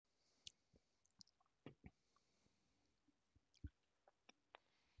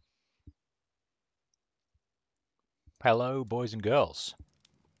Hello, boys and girls.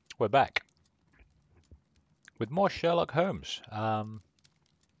 We're back with more Sherlock Holmes.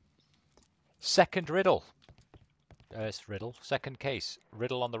 Second riddle. Second case.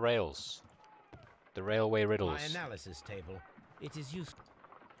 Riddle on the rails. The railway riddles. My analysis table. It is useful.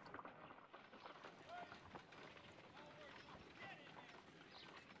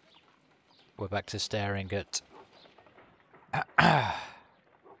 We're back to staring at.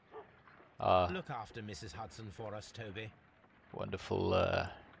 Look after Mrs. Hudson for us, Toby. Wonderful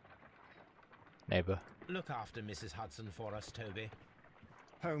neighbour. Look after Mrs. Hudson for us, Toby.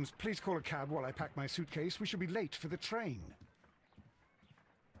 Holmes, please call a cab while I pack my suitcase. We shall be late for the train.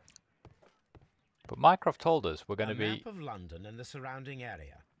 But Mycroft told us we're going to be map of London and the surrounding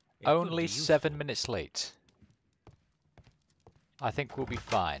area. It only 7 minutes late. I think we'll be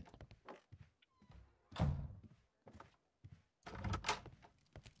fine.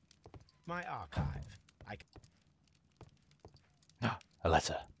 My archive. A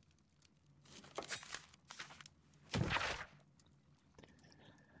letter.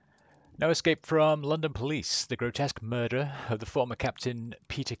 No escape from London police. The grotesque murder of the former Captain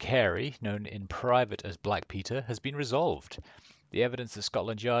Peter Carey, known in private as Black Peter, has been resolved. The evidence that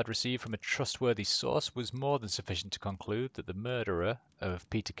Scotland Yard received from a trustworthy source was more than sufficient to conclude that the murderer of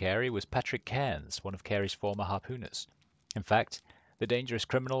Peter Carey was Patrick Cairns, one of Carey's former harpooners. In fact, the dangerous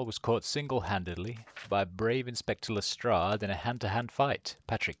criminal was caught single-handedly by brave Inspector Lestrade in a hand-to-hand fight.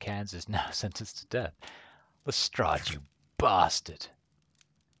 Patrick Cairns is now sentenced to death. Lestrade, you bastard!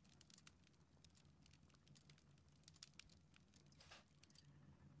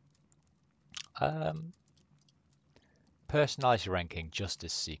 Personality ranking,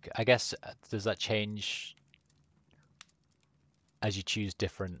 Justice Seeker. I guess, does that change as you choose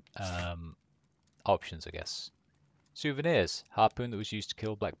different options, I guess? Souvenirs. Harpoon that was used to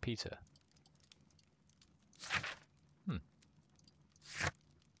kill Black Peter.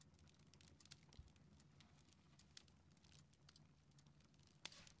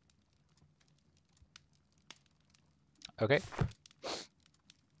 Okay.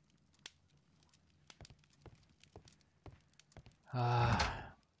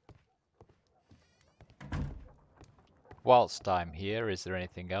 Whilst I'm here, is there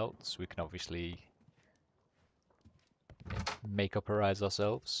anything else? We can obviously make up our eyes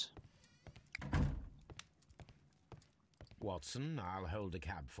ourselves. Watson, I'll hold a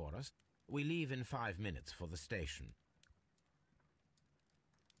cab for us. We leave in 5 minutes for the station.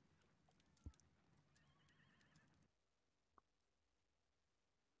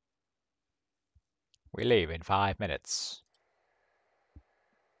 We leave in 5 minutes.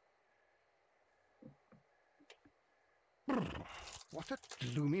 What a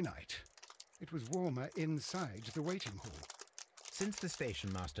gloomy night. It was warmer inside the waiting hall. Since the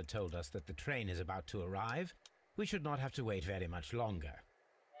station master told us that the train is about to arrive, we should not have to wait very much longer.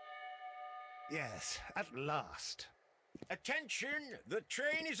 Yes, at last. Attention! The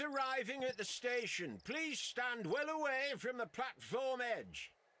train is arriving at the station. Please stand well away from the platform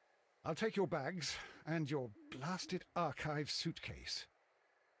edge. I'll take your bags and your blasted archive suitcase.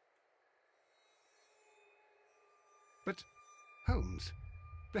 But, Holmes,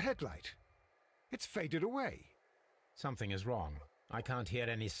 the headlight, it's faded away. Something is wrong. I can't hear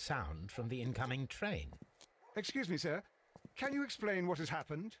any sound from the incoming train. Excuse me, sir. Can you explain what has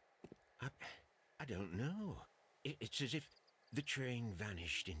happened? I don't know. It's as if the train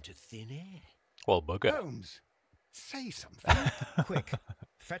vanished into thin air. Well, bugger. Holmes, say something. Quick,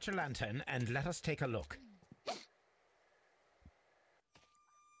 fetch a lantern and let us take a look.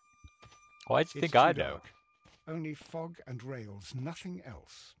 Why do you think I know? Dark. Only fog and rails, nothing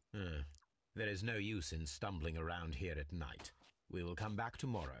else. There is no use in stumbling around here at night. We will come back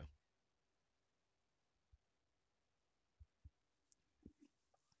tomorrow.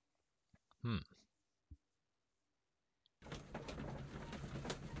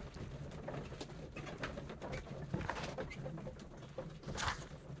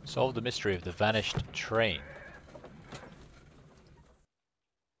 Solve the mystery of the vanished train.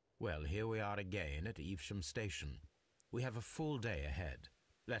 Well, here we are again at Evesham Station. We have a full day ahead.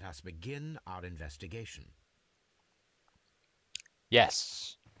 Let us begin our investigation.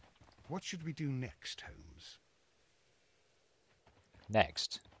 Yes. What should we do next, Holmes?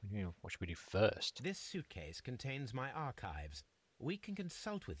 Next. What should we do first? This suitcase contains my archives. We can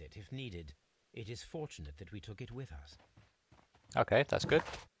consult with it if needed. It is fortunate that we took it with us. Okay, that's good.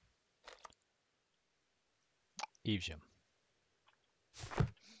 Evesham.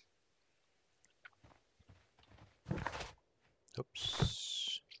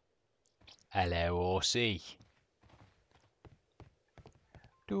 Oops. LORC.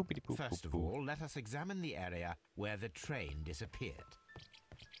 First of all, let us examine the area where the train disappeared.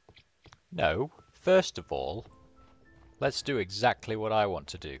 No, first of all, let's do exactly what I want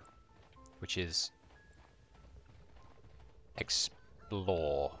to do, which is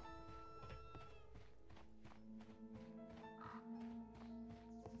explore.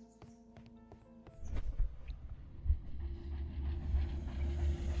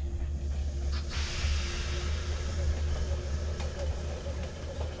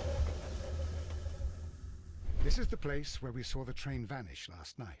 This is the place where we saw the train vanish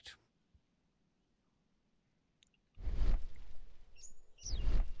last night.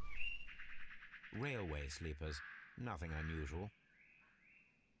 Railway sleepers, nothing unusual.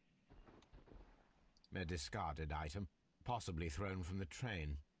 A discarded item, possibly thrown from the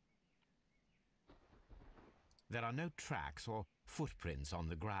train. There are no tracks or footprints on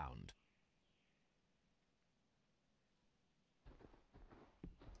the ground.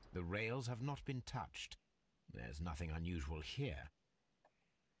 The rails have not been touched. There's nothing unusual here.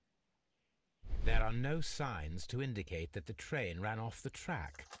 There are no signs to indicate that the train ran off the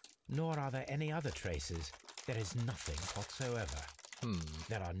track, nor are there any other traces. There is nothing whatsoever.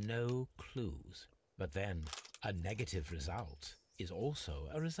 There are no clues. But then, a negative result is also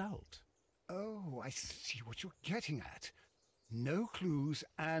a result. Oh, I see what you're getting at. No clues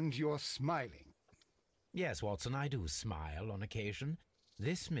and you're smiling. Yes, Watson, I do smile on occasion.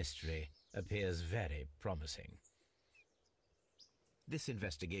 This mystery appears very promising. This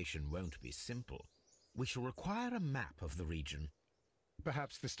investigation won't be simple. We shall require a map of the region.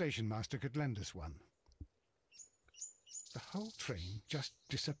 Perhaps the station master could lend us one. The whole train just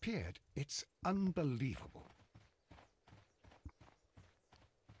disappeared. It's unbelievable.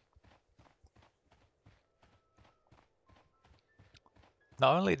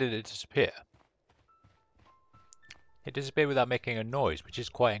 Not only did it disappear, it disappeared without making a noise, which is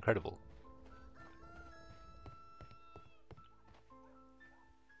quite incredible.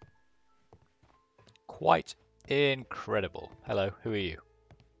 Quite incredible. Hello, who are you?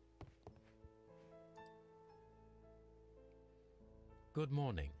 Good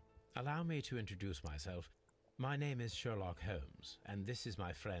morning. Allow me to introduce myself. My name is Sherlock Holmes, and this is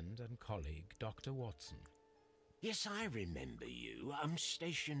my friend and colleague, Dr. Watson. Yes, I remember you. I'm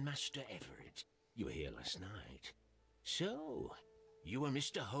Station Master Everett. You were here last night. So, you are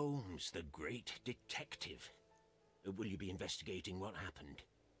Mr. Holmes, the great detective. Will you be investigating what happened?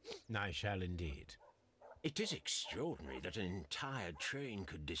 I shall indeed. It is extraordinary that an entire train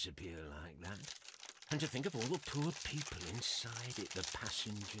could disappear like that. And to think of all the poor people inside it, the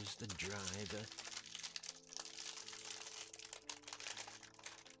passengers, the driver.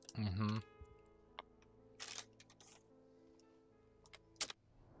 Mm-hmm.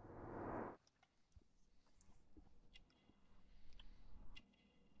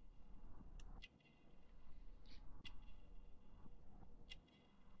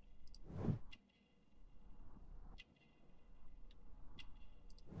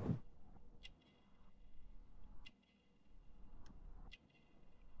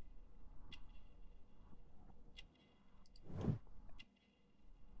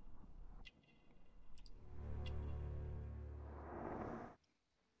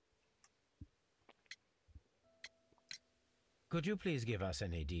 Could you please give us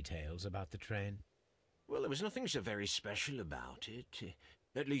any details about the train? Well, there was nothing so very special about it.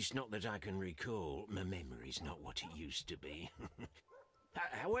 At least not that I can recall. My memory's not what it used to be.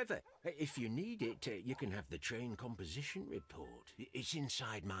 However, if you need it, you can have the train composition report. It's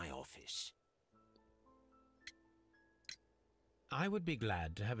inside my office. I would be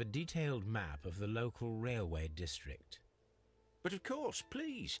glad to have a detailed map of the local railway district. But of course,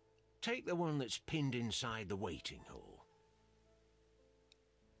 please, take the one that's pinned inside the waiting hall.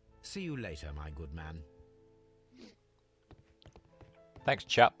 See you later, my good man. Thanks,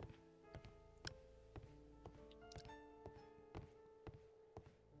 chap.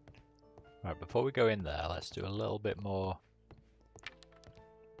 Right, before we go in there, let's do a little bit more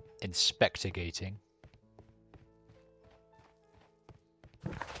inspectigating.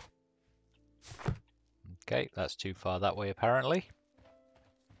 Okay, that's too far that way apparently.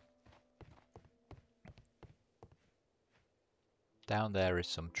 Down there is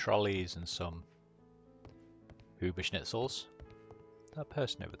some trolleys and some Huber schnitzels. That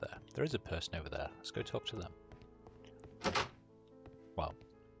person over there. There is a person over there. Let's go talk to them. Well.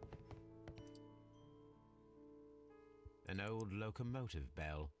 An old locomotive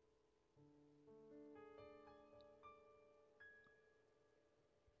bell.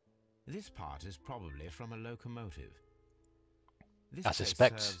 This part is probably from a locomotive. This I place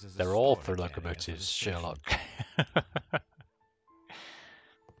suspect serves as a they're all storage for area locomotives, the station. Sherlock.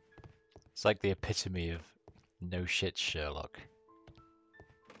 It's like the epitome of no shit Sherlock.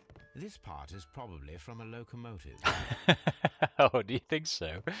 This part is probably from a locomotive. Oh, do you think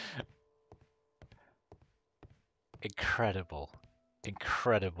so? Incredible.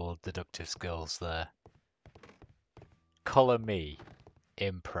 Incredible deductive skills there. Colour me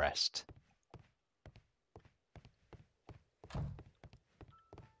impressed.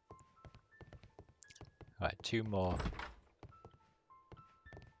 Right, two more.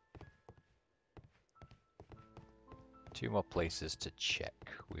 Two more places to check.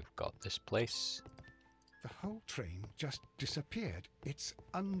 We've got this place. The whole train just disappeared. It's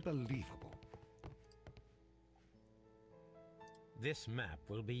unbelievable. This map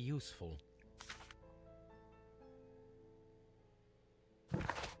will be useful.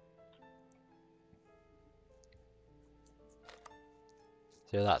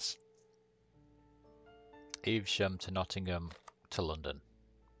 So that's Evesham to Nottingham to London.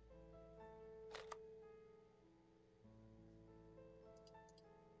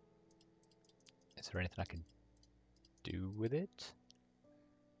 Is there anything I can do with it?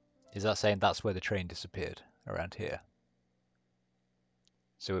 Is that saying that's where the train disappeared? Around here?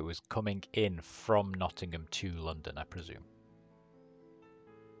 So it was coming in from Nottingham to London, I presume.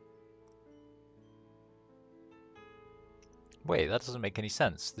 Wait, that doesn't make any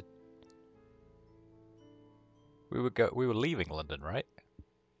sense. We were leaving London, right?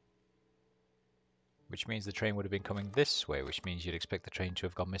 Which means the train would have been coming this way, which means you'd expect the train to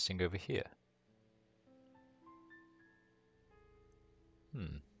have gone missing over here.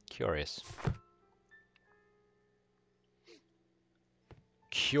 Curious.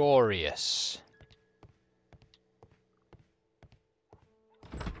 Curious.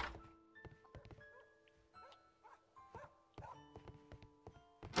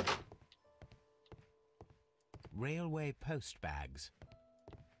 Railway post bags.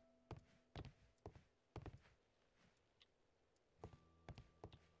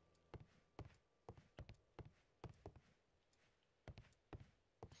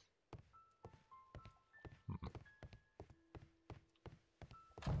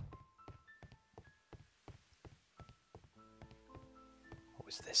 What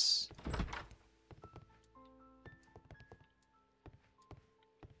was this?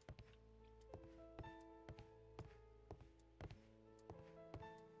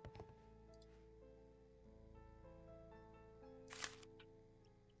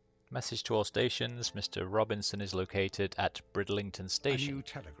 Message to all stations. Mr. Robinson is located at Bridlington A Station. new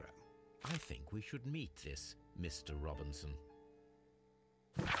telegram. I think we should meet this Mr. Robinson.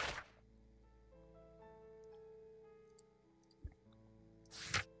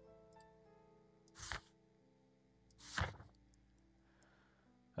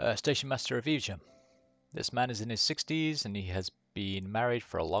 Station Master of Evesham. This man is in his 60s and he has been married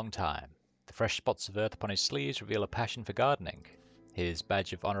for a long time. The fresh spots of earth upon his sleeves reveal a passion for gardening. His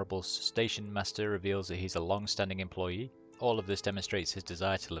badge of Honourable Station Master reveals that he's a long-standing employee. All of this demonstrates his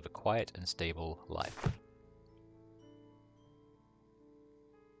desire to live a quiet and stable life.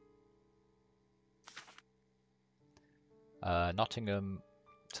 Nottingham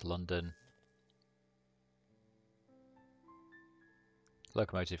to London.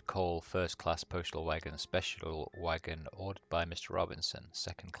 Locomotive, coal, first class postal wagon, special wagon ordered by Mr. Robinson,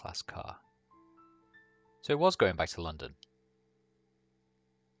 second class car. So it was going back to London.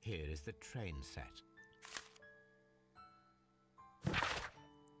 Here is the train set.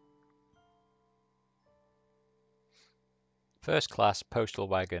 First class postal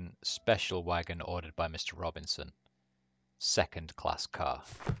wagon, special wagon ordered by Mr. Robinson, second class car.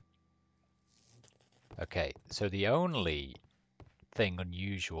 Okay, so the only thing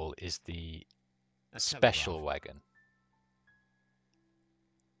unusual is the special wagon.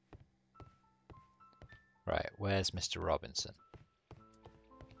 Right, where's Mr. Robinson?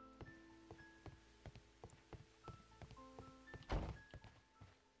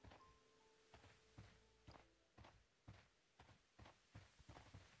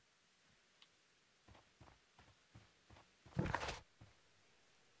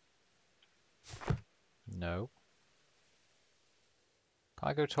 No. Can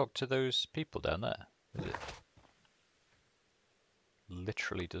I go talk to those people down there? Is it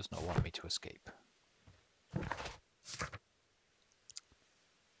literally does not want me to escape.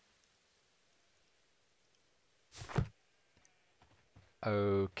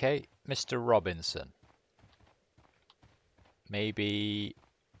 Okay, Mr. Robinson. Maybe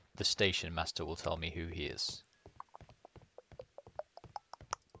the station master will tell me who he is.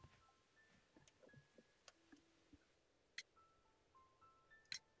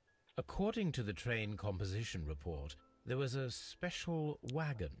 According to the train composition report, there was a special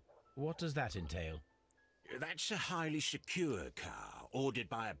wagon. What does that entail? That's a highly secure car, ordered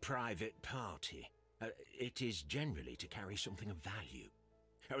by a private party. It is generally to carry something of value.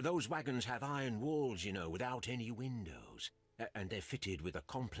 Those wagons have iron walls, you know, without any windows. And they're fitted with a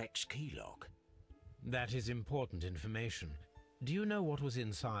complex key lock. That is important information. Do you know what was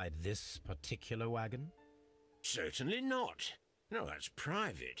inside this particular wagon? Certainly not. No, that's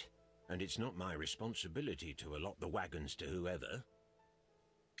private. And it's not my responsibility to allot the wagons to whoever.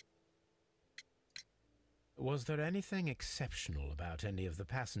 Was there anything exceptional about any of the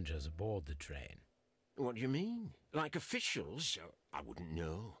passengers aboard the train? What do you mean? Like officials? I wouldn't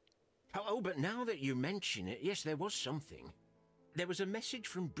know. Oh, but now that you mention it, yes, there was something. There was a message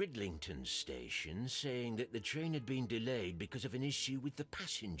from Bridlington station saying that the train had been delayed because of an issue with the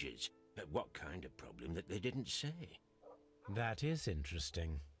passengers. But what kind of problem that they didn't say? That is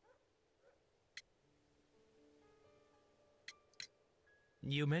interesting.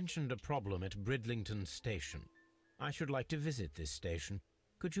 You mentioned a problem at Bridlington station. I should like to visit this station.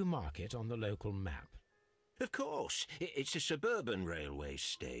 Could you mark it on the local map? Of course. It's a suburban railway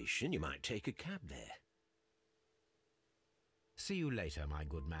station. You might take a cab there. See you later, my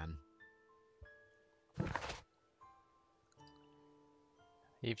good man.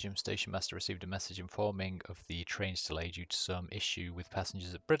 Evesham Station Master received a message informing of the train's delay due to some issue with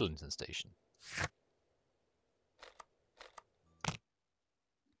passengers at Bridlington Station.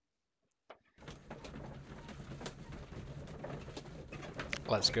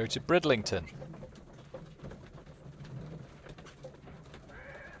 Let's go to Bridlington.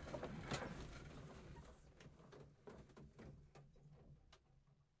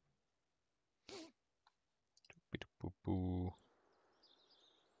 Boo.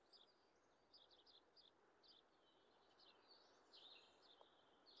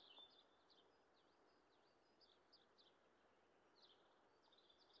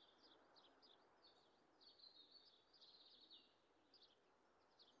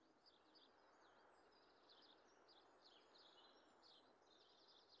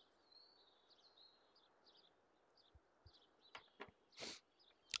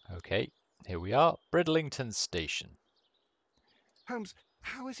 Okay, here we are, Bridlington Station. Holmes,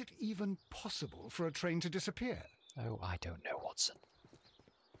 how is it even possible for a train to disappear? Oh, I don't know, Watson.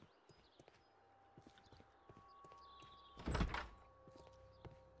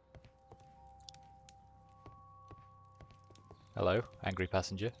 Hello, angry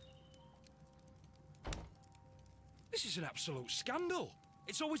passenger. This is an absolute scandal.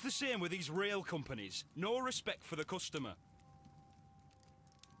 It's always the same with these rail companies. No respect for the customer.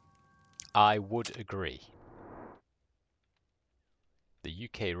 I would agree. The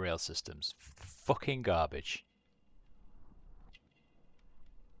UK rail system's fucking garbage.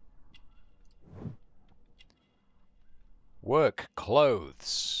 Work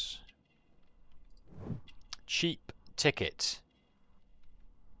clothes. Cheap ticket.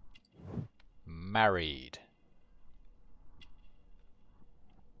 Married.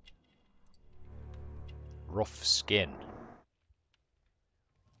 Rough skin.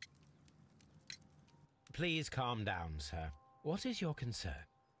 Please calm down, sir. What is your concern?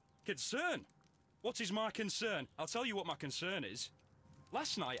 Concern? What is my concern? I'll tell you what my concern is.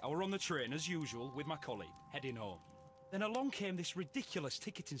 Last night I were on the train as usual with my colleague, heading home. Then along came this ridiculous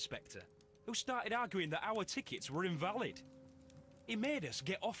ticket inspector, who started arguing that our tickets were invalid. He made us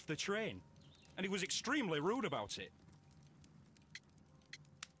get off the train, and he was extremely rude about it.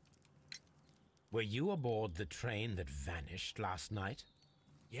 Were you aboard the train that vanished last night?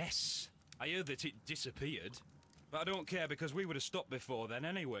 Yes, I heard that it disappeared. But I don't care because we would have stopped before then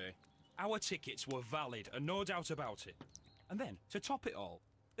anyway. Our tickets were valid and no doubt about it. And then, to top it all,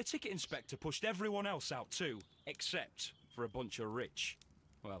 the ticket inspector pushed everyone else out too, except for a bunch of rich.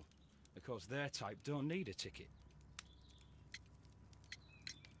 Well, because their type don't need a ticket.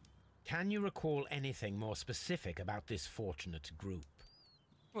 Can you recall anything more specific about this fortunate group?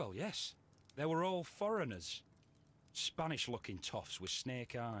 Well, yes. They were all foreigners. Spanish-looking toffs with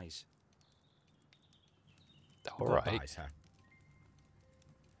snake eyes. All Goodbye, right. sir.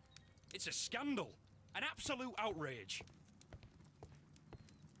 It's a scandal. An absolute outrage.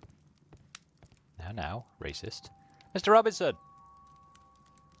 Now, racist. Mr. Robinson!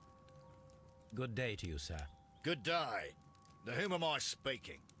 Good day to you, sir. Good day. To whom am I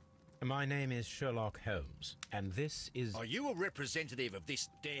speaking? My name is Sherlock Holmes, and this is... Are you a representative of this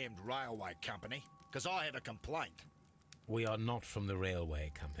damned railway company? Because I have a complaint. We are not from the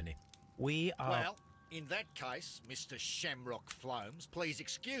railway company. We are... Well, in that case, Mr. Shamrock Flomes, please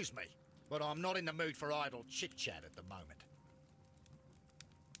excuse me, but I'm not in the mood for idle chit-chat at the moment.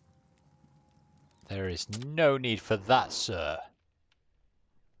 There is no need for that, sir.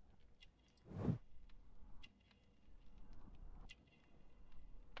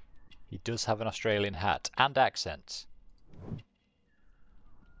 does have an Australian hat and accent.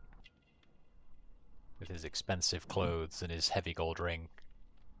 With his expensive clothes and his heavy gold ring.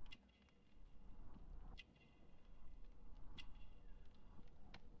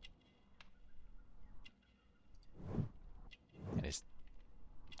 And his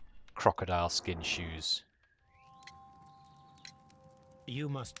crocodile skin shoes. You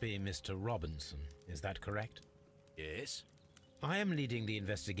must be Mr. Robinson, is that correct? Yes? I am leading the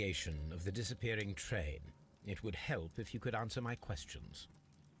investigation of the disappearing train. It would help if you could answer my questions.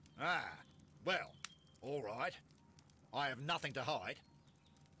 Ah, well, all right. I have nothing to hide.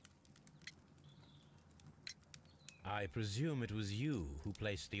 I presume it was you who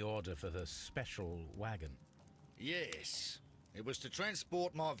placed the order for the special wagon. Yes. It was to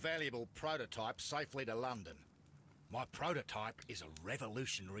transport my valuable prototype safely to London. My prototype is a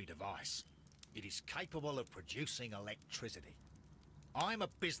revolutionary device. It is capable of producing electricity. I'm a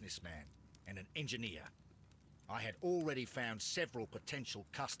businessman and an engineer. I had already found several potential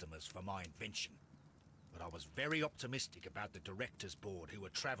customers for my invention, but I was very optimistic about the directors' board who were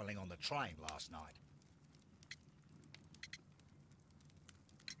travelling on the train last night.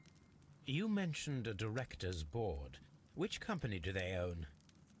 You mentioned a directors' board. Which company do they own?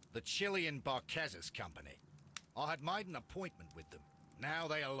 The Chilean Barcazes Company. I had made an appointment with them. Now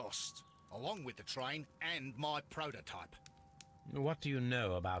they are lost, along with the train and my prototype. What do you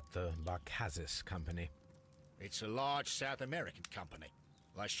know about the Barcazes Company? It's a large South American company.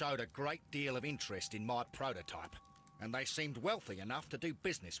 They showed a great deal of interest in my prototype, and they seemed wealthy enough to do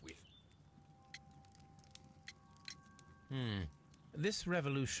business with. This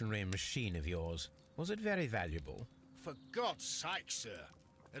revolutionary machine of yours, was it very valuable? For God's sake, sir,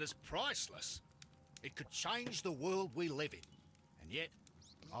 it is priceless. It could change the world we live in, and yet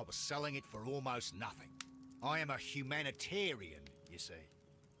I was selling it for almost nothing. I am a humanitarian, you see.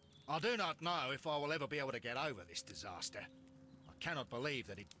 I do not know if I will ever be able to get over this disaster. I cannot believe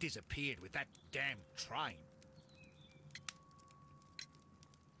that it disappeared with that damn train.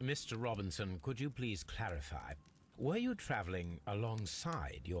 Mr. Robinson, could you please clarify? Were you traveling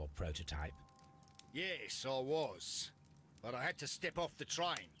alongside your prototype? Yes, I was. But I had to step off the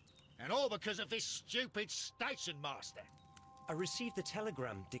train. And all because of this stupid station master. I received a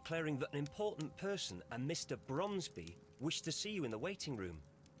telegram declaring that an important person, a Mr. Bromsby, wished to see you in the waiting room.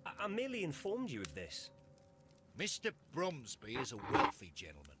 I merely informed you of this. Mr. Bromsby is a wealthy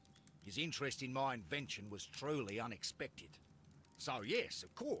gentleman. His interest in my invention was truly unexpected. So yes,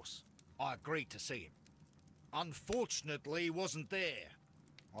 of course, I agreed to see him. Unfortunately, he wasn't there.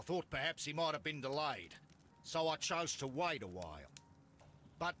 I thought perhaps he might have been delayed, so I chose to wait a while.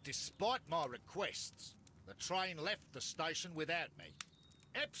 But despite my requests, the train left the station without me.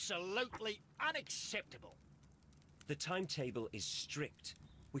 Absolutely unacceptable. The timetable is strict.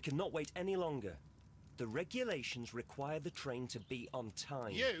 We cannot wait any longer. The regulations require the train to be on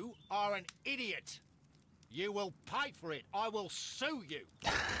time. You are an idiot. You will pay for it. I will sue you.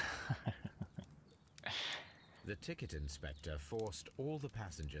 The ticket inspector forced all the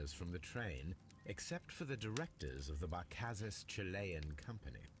passengers from the train except for the directors of the Barcazes Chilean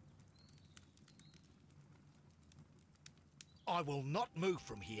Company. I will not move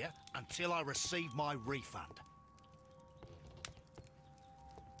from here until I receive my refund.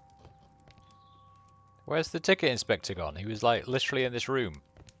 Where's the ticket inspector gone? He was like literally in this room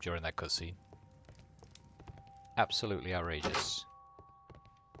during that cutscene. Absolutely outrageous.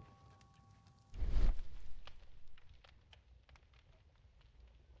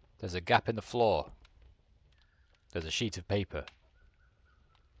 There's a gap in the floor. There's a sheet of paper.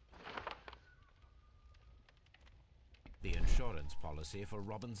 The insurance policy for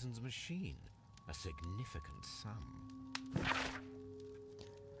Robinson's machine. A significant sum.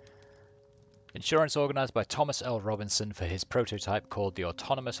 Insurance organised by Thomas L. Robinson for his prototype called the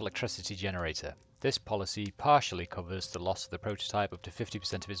Autonomous Electricity Generator. This policy partially covers the loss of the prototype up to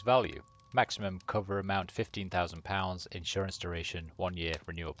 50% of its value. Maximum cover amount £15,000, insurance duration 1 year,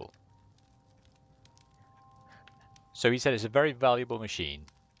 renewable. So he said it's a very valuable machine.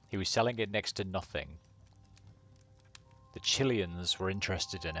 He was selling it next to nothing. The Chileans were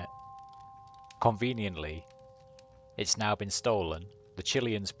interested in it. Conveniently, it's now been stolen. The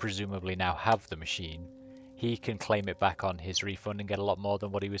Chileans presumably now have the machine. He can claim it back on his refund and get a lot more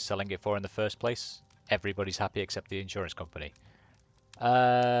than what he was selling it for in the first place. Everybody's happy except the insurance company.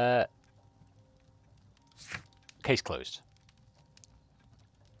 Case closed.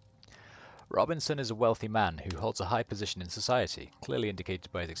 Robinson is a wealthy man who holds a high position in society, clearly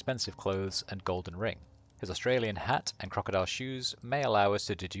indicated by his expensive clothes and golden ring. His Australian hat and crocodile shoes may allow us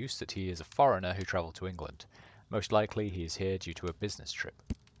to deduce that he is a foreigner who travelled to England. Most likely he is here due to a business trip.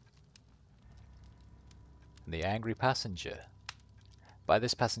 The angry passenger. By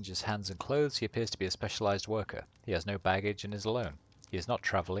this passenger's hands and clothes, he appears to be a specialized worker. He has no baggage and is alone. He is not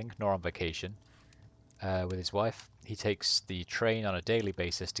traveling, nor on vacation with his wife. He takes the train on a daily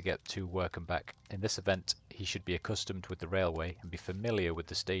basis to get to work and back. In this event, he should be accustomed with the railway and be familiar with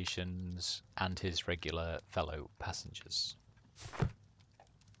the stations and his regular fellow passengers.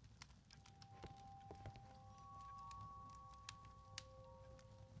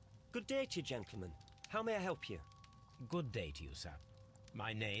 Good day to you, gentlemen. How may I help you? Good day to you, sir.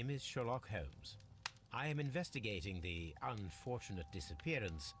 My name is Sherlock Holmes. I am investigating the unfortunate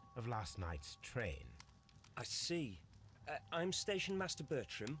disappearance of last night's train. I see. I'm Station Master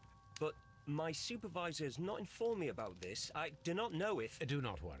Bertram, but my supervisor has not informed me about this. I do not know if... Do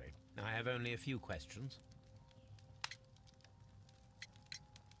not worry. I have only a few questions.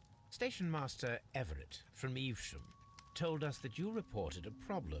 Station Master Everett from Evesham told us that you reported a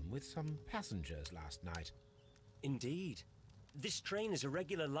problem with some passengers last night. Indeed. This train is a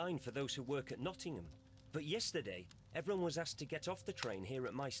regular line for those who work at Nottingham. But yesterday, everyone was asked to get off the train here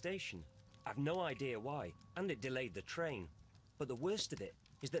at my station. I've no idea why, and it delayed the train. But the worst of it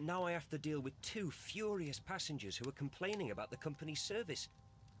is that now I have to deal with two furious passengers who are complaining about the company's service.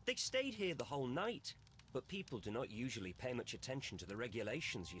 They stayed here the whole night, but people do not usually pay much attention to the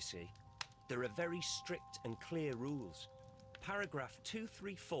regulations, you see. There are very strict and clear rules. Paragraph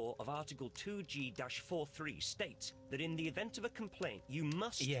 234 of Article 2G-43 states that in the event of a complaint, you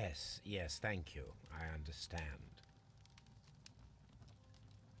must... Yes, thank you. I understand.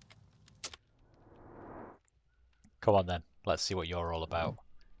 Come on then, let's see what you're all about.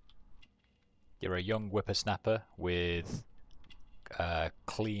 You're a young whippersnapper with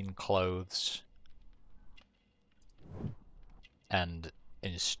clean clothes and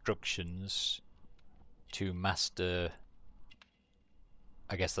instructions to master...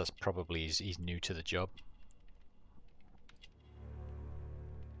 I guess that's probably he's new to the job.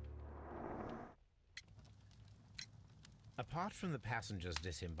 Apart from the passengers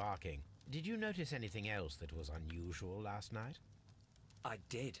disembarking, did you notice anything else that was unusual last night? I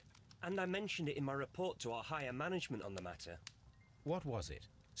did, and I mentioned it in my report to our higher management on the matter. What was it?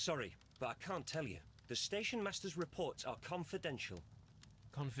 Sorry, but I can't tell you. The station master's reports are confidential.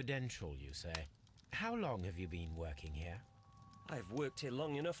 Confidential, you say? How long have you been working here? I've worked here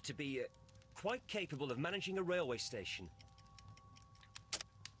long enough to be quite capable of managing a railway station.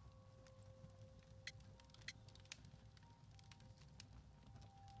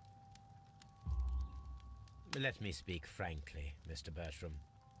 Let me speak frankly, Mr. Bertram.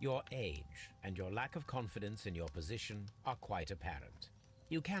 Your age and your lack of confidence in your position are quite apparent.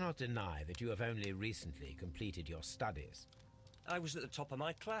 You cannot deny that you have only recently completed your studies. I was at the top of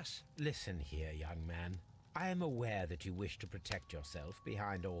my class. Listen here, young man. I am aware that you wish to protect yourself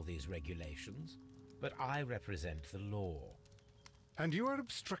behind all these regulations, but I represent the law. And you are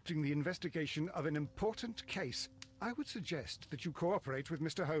obstructing the investigation of an important case. I would suggest that you cooperate with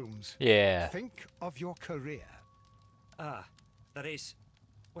Mr. Holmes. Yeah. Think of your career. Ah, that is...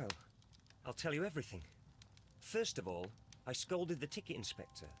 well, I'll tell you everything. First of all, I scolded the ticket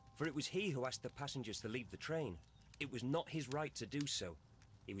inspector, for it was he who asked the passengers to leave the train. It was not his right to do so.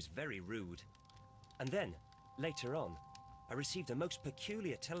 He was very rude. And then, later on, I received a most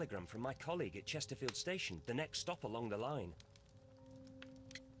peculiar telegram from my colleague at Chesterfield Station, the next stop along the line.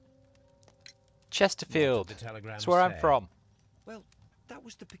 Chesterfield. What did the telegram That's where I'm say? from. Well, that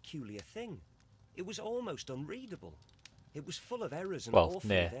was the peculiar thing. It was almost unreadable. It was full of errors and Well,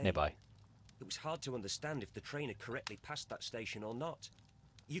 awfully vague. nearby. It was hard to understand if the train had correctly passed that station or not.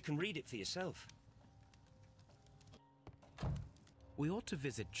 You can read it for yourself. We ought to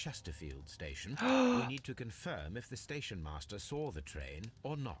visit Chesterfield Station. We need to confirm if the station master saw the train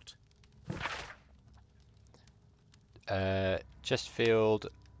or not. Chesterfield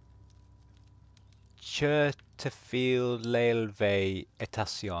Railway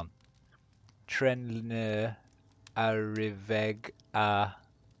Station. Train arriveg à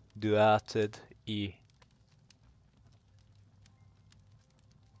droite i.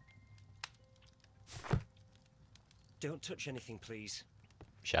 Don't touch anything, please.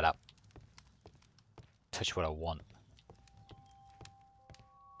 Shut up. Touch what I want.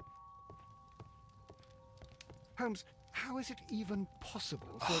 Holmes, how is it even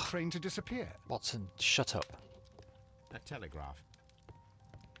possible for a train to disappear? Watson, shut up. A telegraph.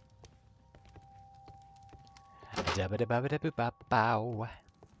 Dabba-dabba-dabba-bow.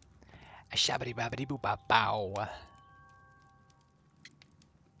 A shabbity-babbity-boo-ba-bow.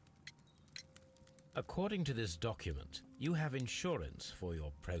 According to this document, you have insurance for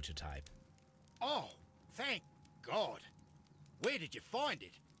your prototype. Oh, thank God. Where did you find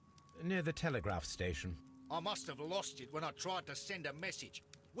it? Near the telegraph station. I must have lost it when I tried to send a message,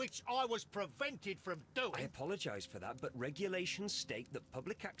 which I was prevented from doing. I apologise for that, but regulations state that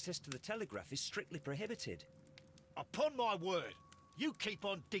public access to the telegraph is strictly prohibited. Upon my word, you keep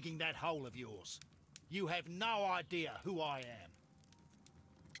on digging that hole of yours. You have no idea who I am.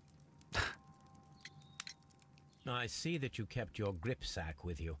 I see that you kept your grip sack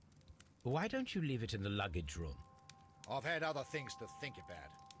with you. Why don't you leave it in the luggage room? I've had other things to think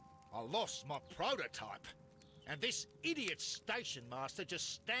about. I lost my prototype, and this idiot station master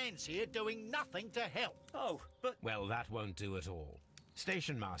just stands here doing nothing to help. Oh, but... Well, that won't do at all.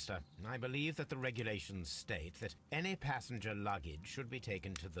 Station Master, I believe that the regulations state that any passenger luggage should be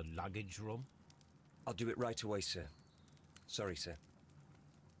taken to the luggage room. I'll do it right away, sir. Sorry, sir.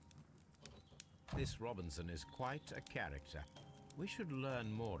 This Robinson is quite a character. We should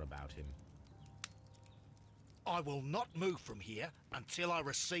learn more about him. I will not move from here until I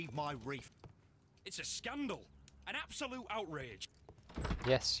receive my refund. It's a scandal. An absolute outrage.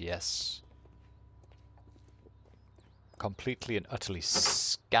 Yes, yes. Completely and utterly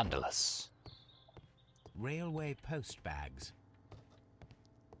scandalous. Railway post bags.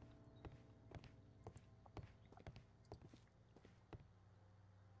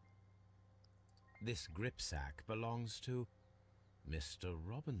 This grip sack belongs to Mr.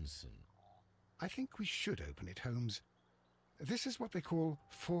 Robinson. I think we should open it, Holmes. This is what they call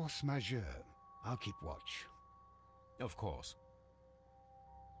force majeure. I'll keep watch. Of course.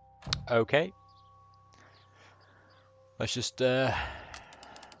 Okay. Let's just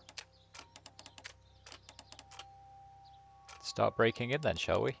start breaking in then,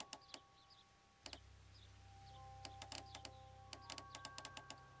 shall we?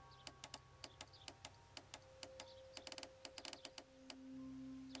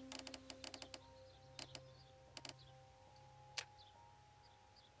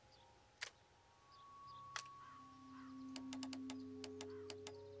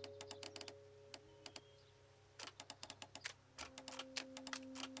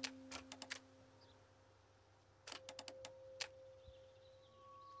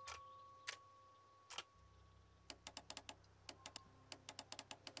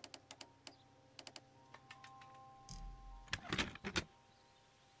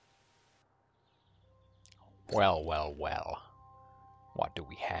 Well, well, well. What do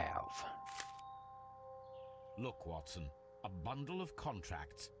we have? Look, Watson. A bundle of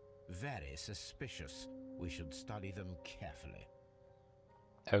contracts. Very suspicious. We should study them carefully.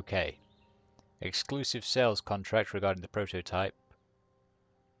 Okay. Exclusive sales contract regarding the prototype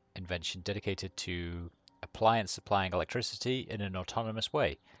invention dedicated to appliance supplying electricity in an autonomous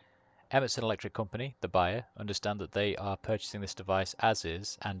way. Emerson Electric Company, the buyer, understand that they are purchasing this device as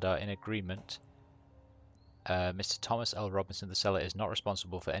is and are in agreement. Mr. Thomas L. Robinson, the seller, is not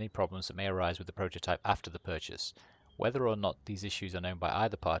responsible for any problems that may arise with the prototype after the purchase, whether or not these issues are known by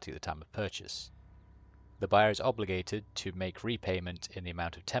either party at the time of purchase. The buyer is obligated to make repayment in the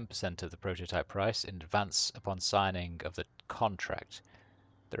amount of 10% of the prototype price in advance upon signing of the contract.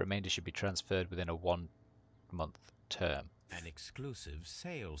 The remainder should be transferred within a 1-month term. An exclusive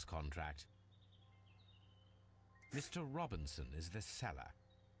sales contract. Mr. Robinson is the seller.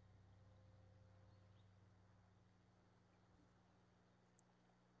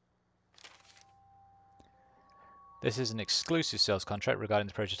 This is an exclusive sales contract regarding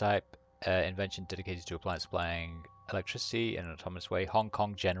the prototype invention dedicated to appliance supplying electricity in an autonomous way. Hong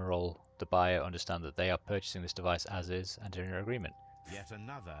Kong General, the buyer, understand that they are purchasing this device as is and are in agreement. Yet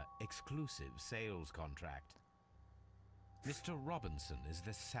another exclusive sales contract. Mr. Robinson is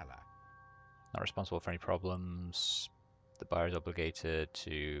the seller. Not responsible for any problems. The buyer is obligated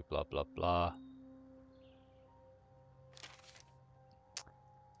to blah blah blah.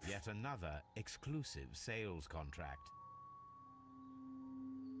 Yet another exclusive sales contract.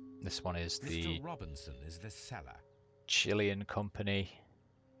 This one is the Mr. Robinson is the seller. Chilean company.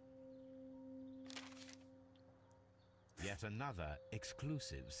 Yet another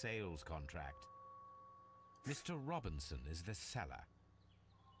exclusive sales contract. Mr. Robinson is the seller.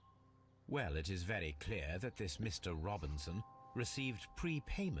 Well, it is very clear that this Mr. Robinson received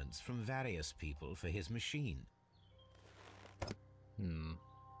prepayments from various people for his machine.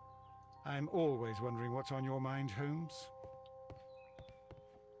 I'm always wondering what's on your mind, Holmes.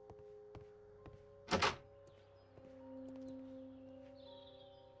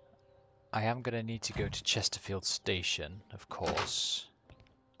 I am going to need to go to Chesterfield Station, of course.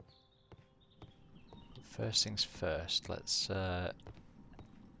 First things first, let's have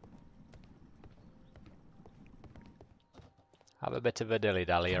a bit of a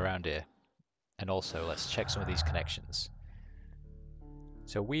dilly-dally around here. And also, let's check some of these connections.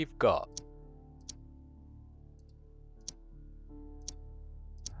 So we've got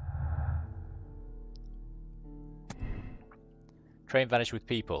Train vanished with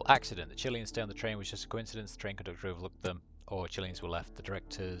people. Accident. The Chileans stay on the train was just a coincidence. The train conductor overlooked them, or Chileans were left. The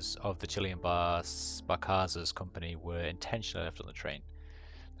directors of the Chilean Barcazas company were intentionally left on the train.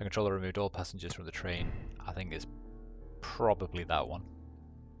 The controller removed all passengers from the train. I think it's probably that one.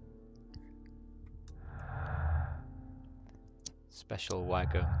 Special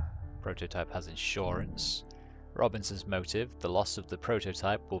wagon. Prototype has insurance. Robinson's motive. The loss of the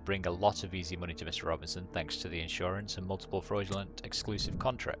prototype will bring a lot of easy money to Mr. Robinson thanks to the insurance and multiple fraudulent exclusive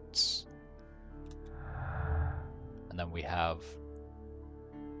contracts. And then we have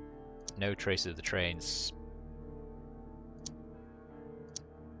no trace of the trains.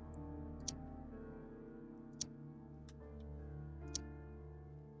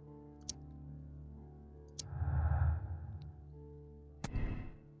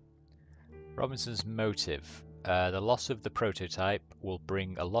 Robinson's motive. The loss of the prototype will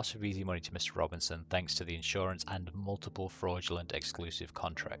bring a lot of easy money to Mr. Robinson thanks to the insurance and multiple fraudulent exclusive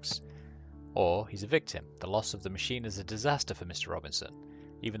contracts. Or he's a victim. The loss of the machine is a disaster for Mr. Robinson.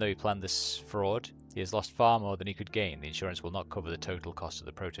 Even though he planned this fraud, he has lost far more than he could gain. The insurance will not cover the total cost of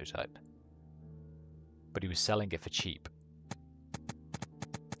the prototype. But he was selling it for cheap.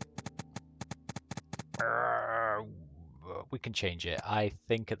 We can change it. I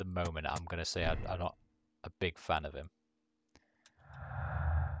think at the moment I'm going to say I'm not a big fan of him.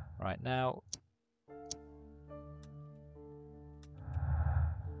 Right now.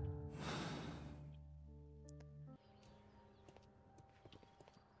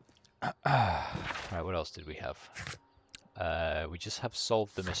 Right, what else did we have? We just have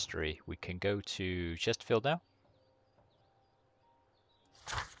solved the mystery. We can go to Chesterfield now.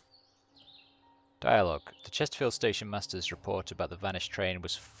 Dialogue. The Chesterfield station master's report about the vanished train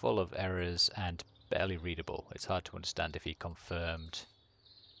was full of errors and barely readable. It's hard to understand if he confirmed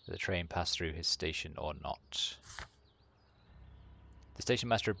that the train passed through his station or not. The station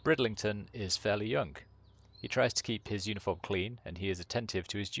master of Bridlington is fairly young. He tries to keep his uniform clean, and he is attentive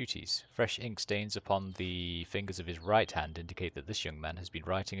to his duties. Fresh ink stains upon the fingers of his right hand indicate that this young man has been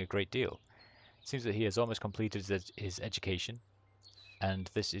writing a great deal. It seems that he has almost completed his education,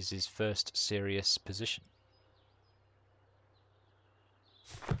 and this is his first serious position.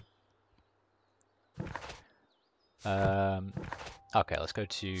 Okay, let's go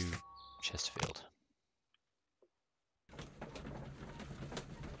to Chesterfield.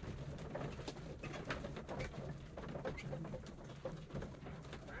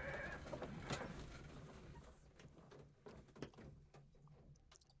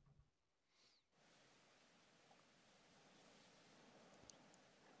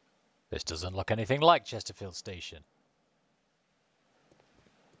 This doesn't look anything like Chesterfield Station.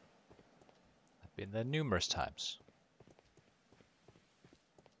 I've been there numerous times.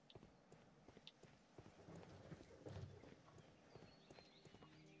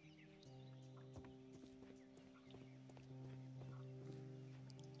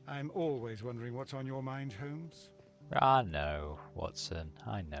 I'm always wondering what's on your mind, Holmes. I know, Watson,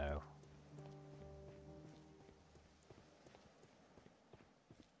 I know.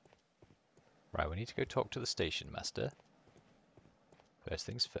 Right, we need to go talk to the station master. First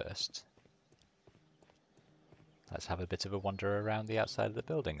things first. Let's have a bit of a wander around the outside of the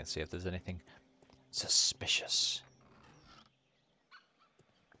building and see if there's anything suspicious.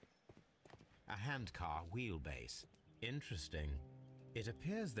 A handcar wheelbase. Interesting. It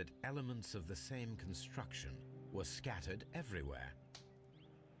appears that elements of the same construction were scattered everywhere.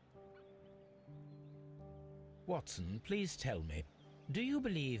 Watson, please tell me, do you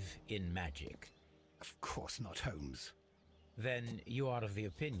believe in magic? Of course not, Holmes. Then you are of the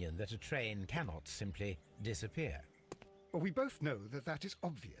opinion that a train cannot simply disappear. Well, we both know that that is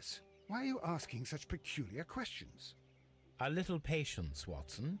obvious. Why are you asking such peculiar questions? A little patience,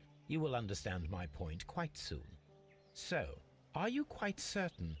 Watson. You will understand my point quite soon. So, are you quite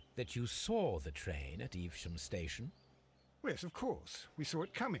certain that you saw the train at Evesham Station? Yes, of course. We saw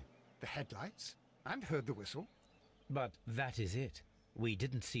it coming. The headlights, and heard the whistle. But that is it. We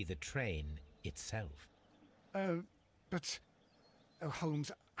didn't see the train itself. But... Oh,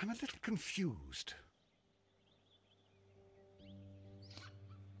 Holmes, I'm a little confused.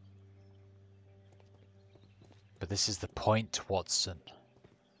 But this is the point, Watson.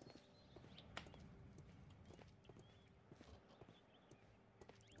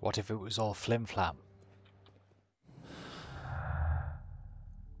 What if it was all flim-flam?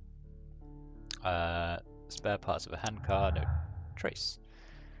 Spare parts of a handcar, no trace.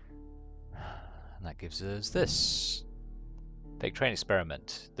 And that gives us this. Fake train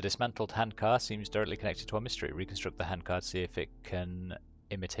experiment. The dismantled handcar seems directly connected to our mystery. Reconstruct the handcar to see if it can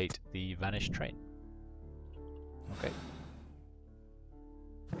imitate the vanished train. Okay.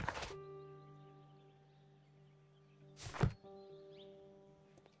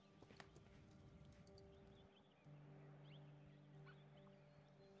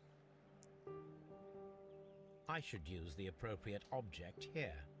 I should use the appropriate object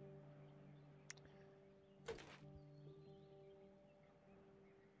here.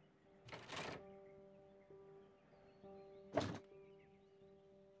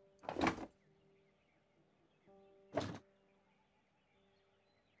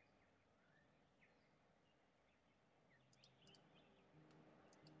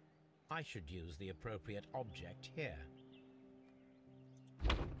 I should use the appropriate object here.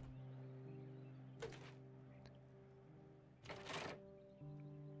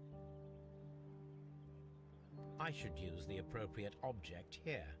 I should use the appropriate object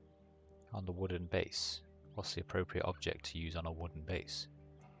here. On the wooden base. What's the appropriate object to use on a wooden base?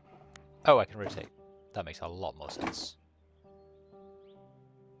 Oh, I can rotate. That makes a lot more sense.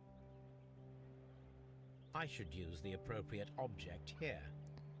 I should use the appropriate object here.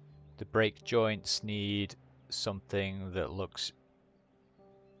 The brake joints need something that looks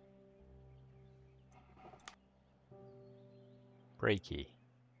brakey.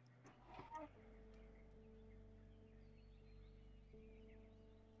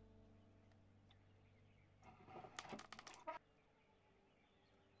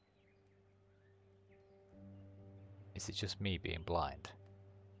 Is it just me being blind?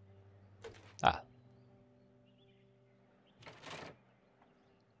 Ah.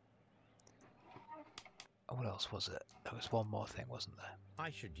 What else was it? There was one more thing, wasn't there? I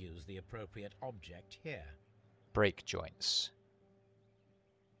should use the appropriate object here. Brake joints.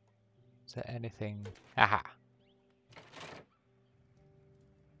 Is there anything? Aha!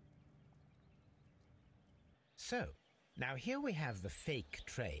 So, now here we have the fake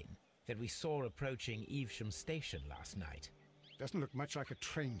train that we saw approaching Evesham Station last night. Doesn't look much like a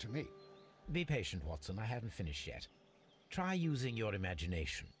train to me. Be patient, Watson. I haven't finished yet. Try using your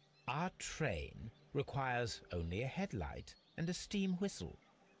imagination. Our train requires only a headlight and a steam whistle.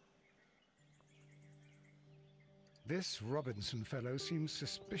 This Robinson fellow seems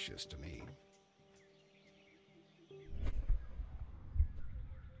suspicious to me.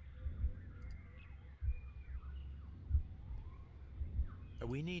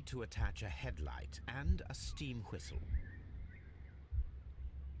 We need to attach a headlight and a steam whistle.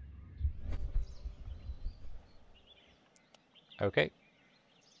 Okay.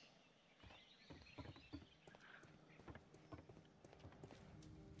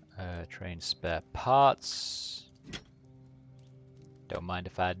 Train spare parts. Don't mind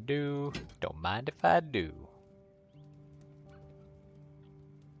if I do. Don't mind if I do.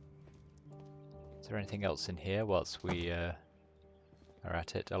 Is there anything else in here whilst we are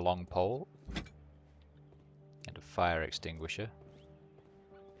at it? A long pole and a fire extinguisher.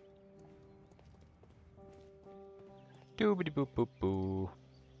 Doobity boop boop boo.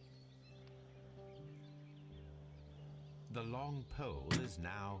 The long pole is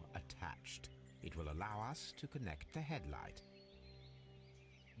now attached. It will allow us to connect the headlight.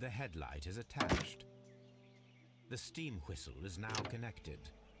 The headlight is attached. The steam whistle is now connected.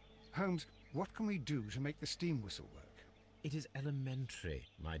 Holmes, what can we do to make the steam whistle work? It is elementary,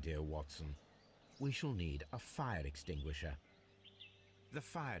 my dear Watson. We shall need a fire extinguisher. The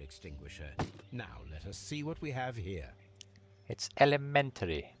fire extinguisher. Now let us see what we have here. It's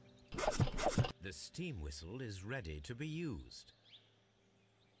elementary. The steam whistle is ready to be used.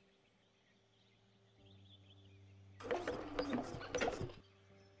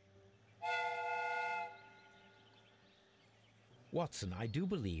 Watson, I do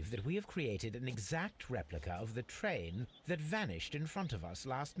believe that we have created an exact replica of the train that vanished in front of us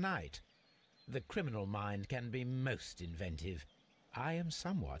last night. The criminal mind can be most inventive. I am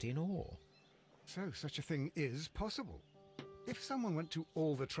somewhat in awe. So such a thing is possible. If someone went to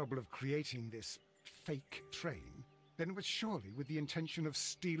all the trouble of creating this fake train, then it was surely with the intention of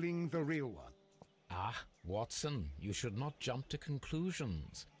stealing the real one. Ah, Watson, you should not jump to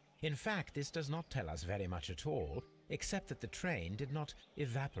conclusions. In fact, this does not tell us very much at all, except that the train did not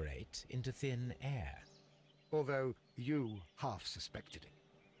evaporate into thin air. Although you half suspected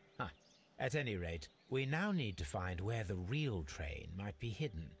it. At any rate, we now need to find where the real train might be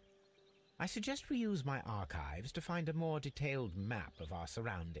hidden. I suggest we use my archives to find a more detailed map of our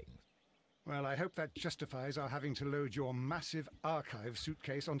surroundings. Well, I hope that justifies our having to load your massive archive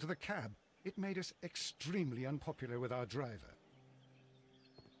suitcase onto the cab. It made us extremely unpopular with our driver.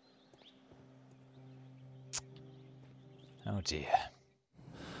 Oh dear.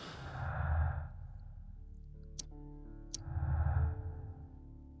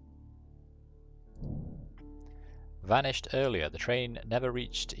 Vanished earlier. The train never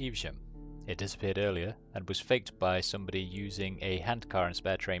reached Evesham. It disappeared earlier and was faked by somebody using a handcar and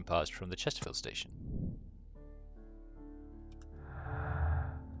spare train parts from the Chesterfield station.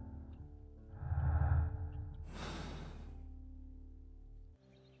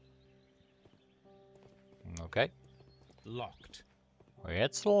 Okay. Locked.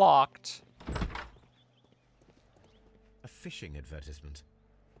 It's locked. A fishing advertisement.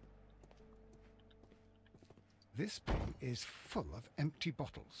 This bin is full of empty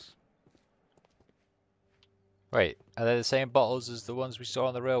bottles. Wait, are they the same bottles as the ones we saw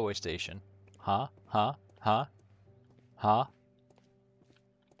on the railway station? Huh? Huh? Huh? Huh?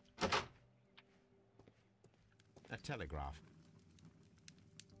 A telegraph.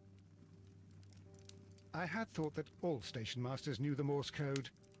 I had thought that all station masters knew the Morse code,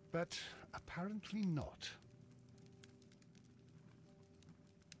 but apparently not.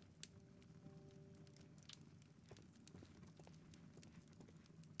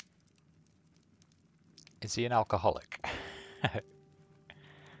 Is he an alcoholic?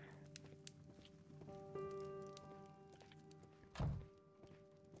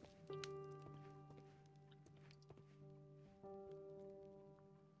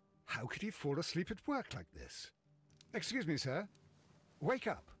 How could he fall asleep at work like this? Excuse me, sir. Wake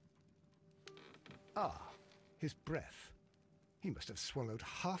up. Ah, his breath. He must have swallowed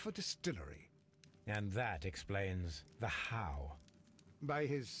half a distillery. And that explains the how. By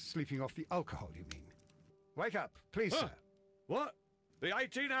his sleeping off the alcohol, you mean? Wake up, please, sir. What? The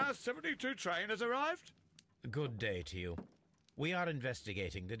 18-hour 72 train has arrived? Good day to you. We are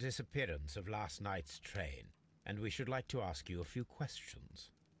investigating the disappearance of last night's train, and we should like to ask you a few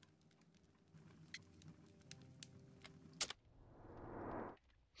questions.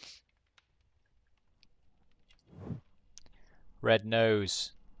 Red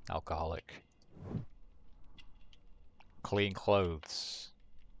nose, alcoholic. Clean clothes.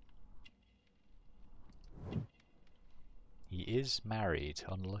 He is married,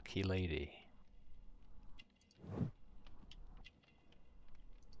 unlucky lady.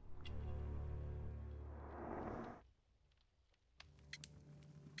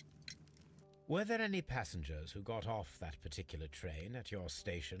 Were there any passengers who got off that particular train at your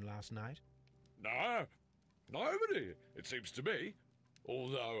station last night? No, nobody, it seems to me.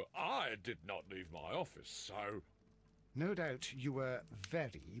 Although I did not leave my office, so... No doubt you were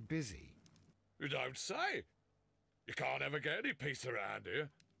very busy. You don't say. You can't ever get any peace around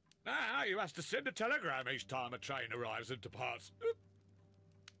here. Now you have to send a telegram each time a train arrives and departs.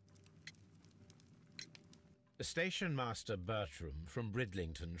 Station Master Bertram from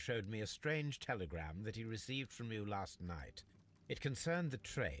Bridlington showed me a strange telegram that he received from you last night. It concerned the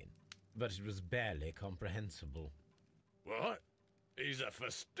train, but it was barely comprehensible. What? He's a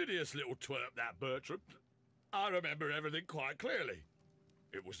fastidious little twerp, that Bertram. I remember everything quite clearly.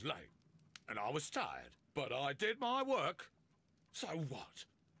 It was late, and I was tired, but I did my work. So what?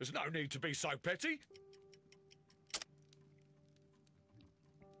 There's no need to be so petty.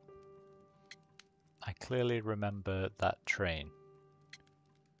 I clearly remember that train.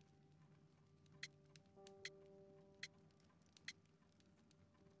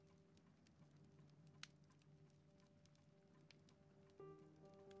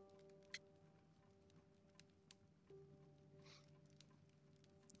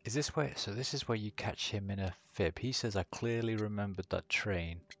 Is this where, so this is where you catch him in a fib. He says, I clearly remembered that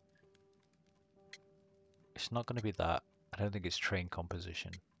train. It's not going to be that. I don't think it's train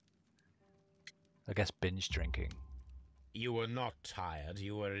composition. I guess binge drinking. You were not tired,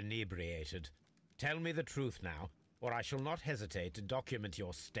 you were inebriated. Tell me the truth now, or I shall not hesitate to document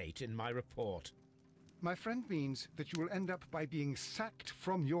your state in my report. My friend means that you will end up by being sacked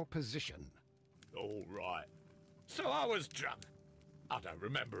from your position. All right. So I was drunk. I don't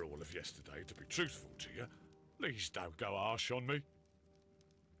remember all of yesterday, to be truthful to you. Please don't go harsh on me.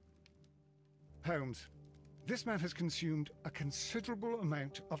 Holmes, this man has consumed a considerable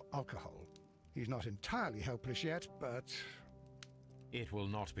amount of alcohol. He's not entirely helpless yet, but... It will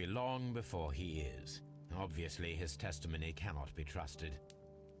not be long before he is. Obviously, his testimony cannot be trusted.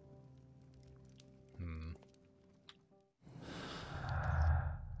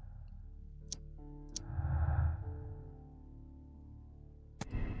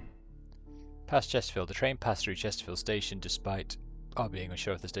 Past Chesterfield. The train passed through Chesterfield station despite our being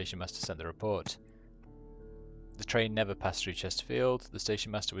unsure if the station master sent the report. The train never passed through Chesterfield. The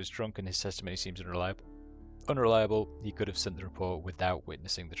station master was drunk and his testimony seems unreliable. He could have sent the report without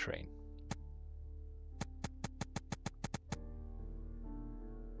witnessing the train.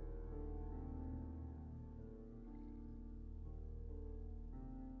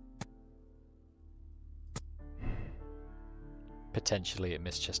 potentially at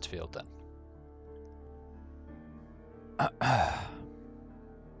Miss Chesterfield then.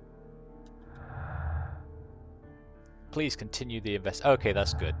 Please continue the invest. Okay,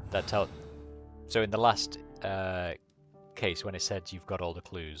 that's good. So in the last case, when it said you've got all the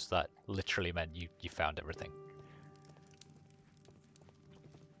clues, that literally meant you found everything.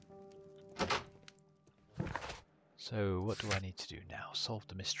 So what do I need to do now? Solve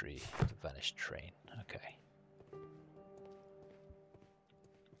the mystery of the vanished train. Okay.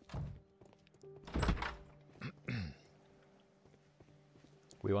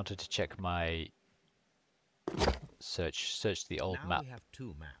 We wanted to check my search the old now map. We have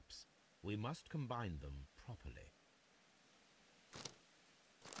two maps. We must combine them properly.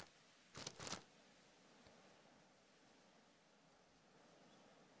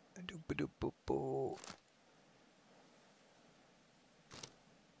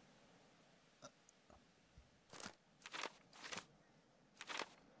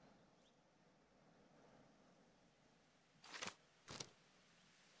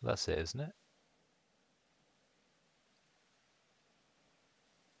 That's it, isn't it?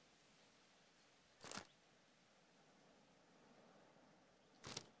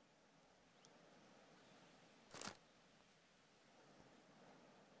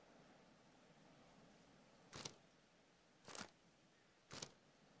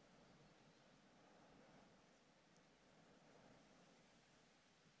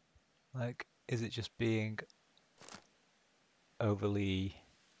 Like, is it just being overly...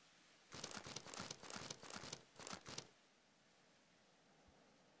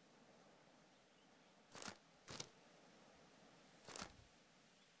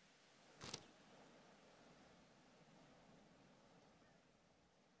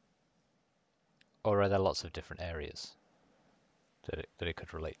 Or are there lots of different areas that it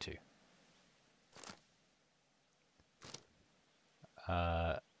could relate to?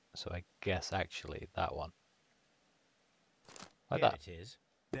 So I guess actually that one. Like Here that. it is.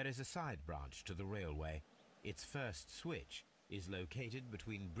 There is a side branch to the railway. Its first switch is located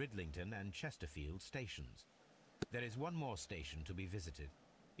between Bridlington and Chesterfield stations. There is one more station to be visited.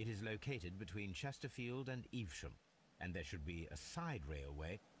 It is located between Chesterfield and Evesham, and there should be a side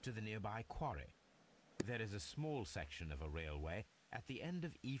railway to the nearby quarry. There is a small section of a railway at the end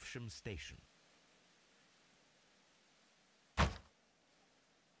of Evesham station.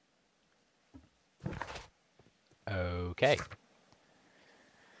 Okay.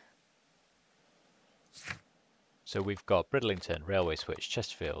 So we've got Bridlington, Railway Switch,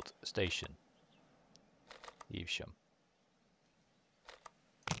 Chesterfield, Station, Evesham.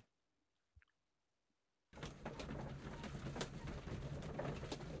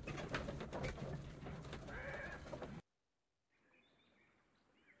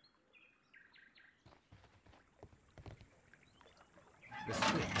 The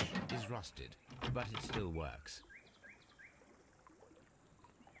switch is rusted, but it still works.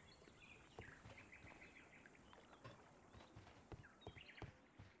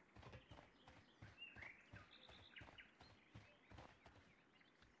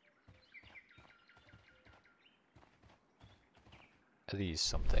 Are these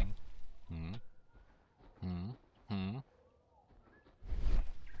something?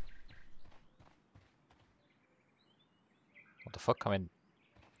 What the fuck? I'm in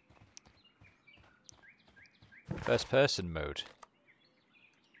first person mode.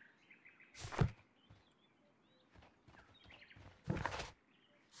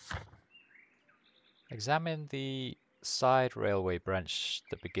 Examine the side railway branch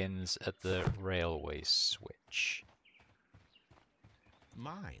that begins at the railway switch.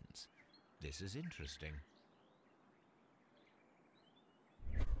 Mines. This is interesting.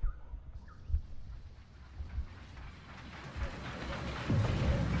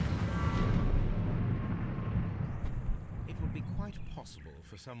 It would be quite possible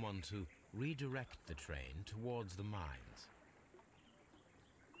for someone to redirect the train towards the mines.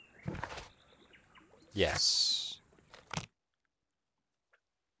 Yes.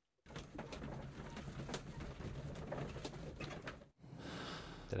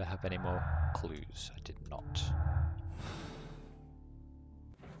 Did I have any more clues? I did not.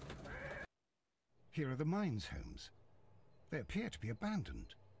 Here are the mines, Holmes. They appear to be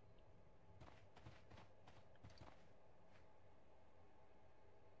abandoned.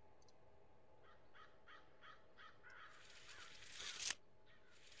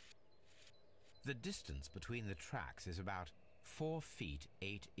 The distance between the tracks is about 4 feet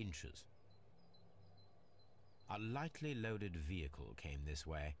 8 inches. A lightly loaded vehicle came this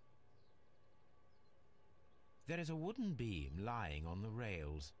way. There is a wooden beam lying on the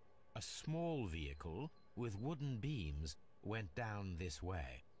rails. A small vehicle with wooden beams went down this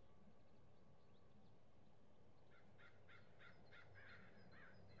way.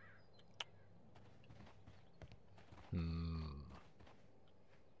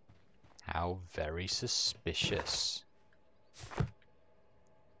 How very suspicious.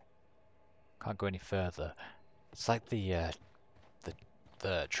 Can't go any further. It's like the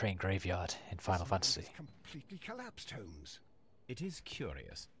train graveyard in Final Fantasy. Completely collapsed, Holmes. It is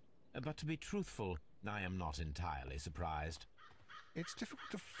curious, but to be truthful, I am not entirely surprised. It's difficult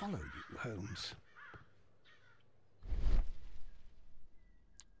to follow you, Holmes.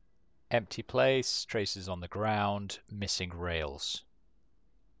 Empty place, traces on the ground, missing rails.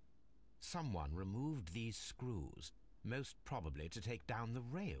 Someone removed these screws, most probably to take down the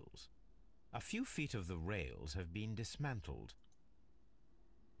rails. A few feet of the rails have been dismantled.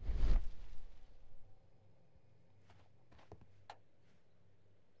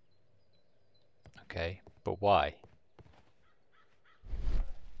 Okay, but why?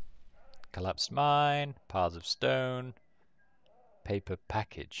 Collapsed mine, piles of stone, paper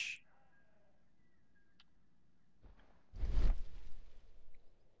package.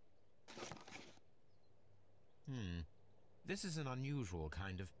 This is an unusual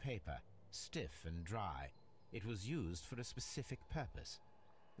kind of paper, stiff and dry. It was used for a specific purpose.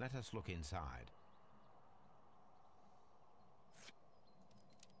 Let us look inside.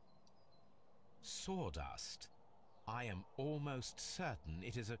 Sawdust. I am almost certain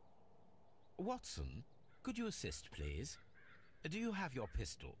it is a... Watson, could you assist, please? Do you have your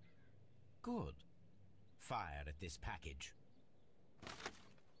pistol? Good. Fire at this package.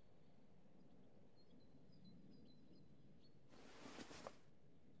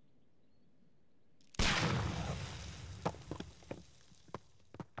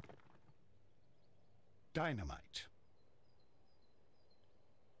 Dynamite.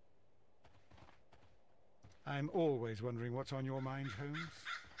 I'm always wondering what's on your mind, Holmes.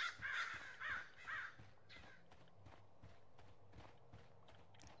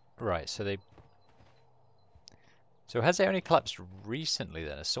 Right, so has it only collapsed recently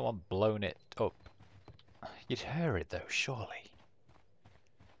then? Has someone blown it up? You'd hear it though, surely.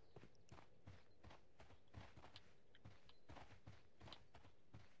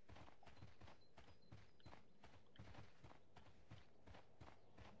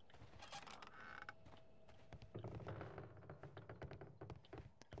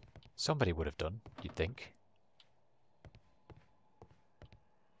 Somebody would have done, you'd think.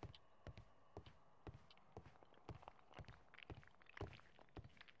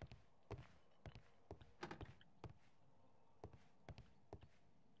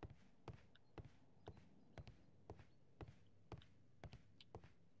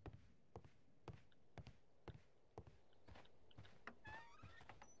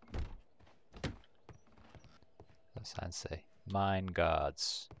 What's that say? Mine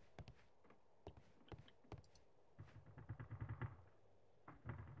guards.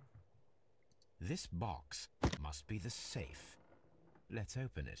 This box must be the safe. Let's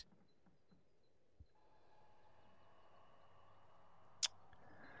open it.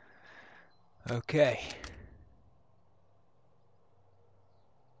 Okay.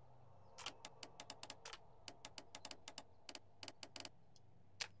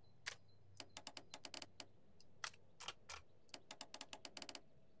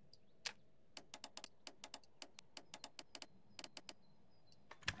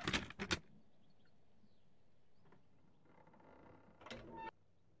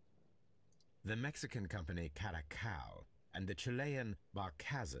 The Mexican company Caracal and the Chilean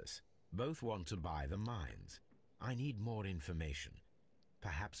Barcazas both want to buy the mines. I need more information.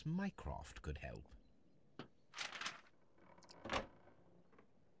 Perhaps Mycroft could help.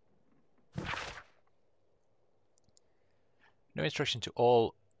 No instruction to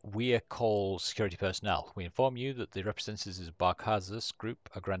all Weir Call security personnel. We inform you that the representatives of Barcazas Group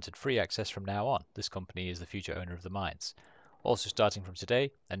are granted free access from now on. This company is the future owner of the mines. Also starting from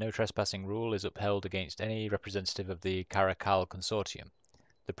today, a no trespassing rule is upheld against any representative of the Caracal Consortium.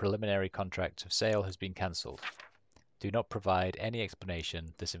 The preliminary contract of sale has been cancelled. Do not provide any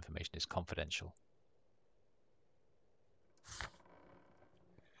explanation. This information is confidential.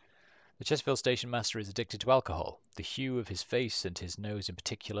 The Chesterfield station master is addicted to alcohol. The hue of his face and his nose in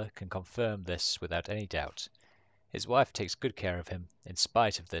particular can confirm this without any doubt. His wife takes good care of him. In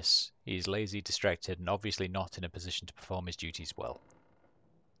spite of this, he is lazy, distracted, and obviously not in a position to perform his duties well.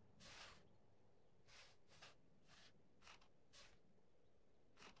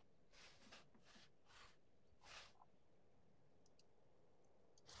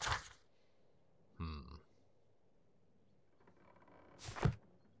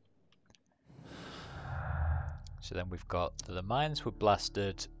 So then we've got the mines were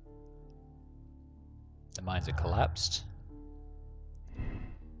blasted, the mines are collapsed.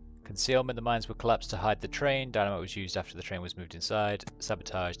 Concealment, the mines were collapsed to hide the train. Dynamite was used after the train was moved inside.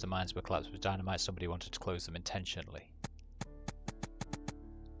 Sabotage, the mines were collapsed with dynamite. Somebody wanted to close them intentionally.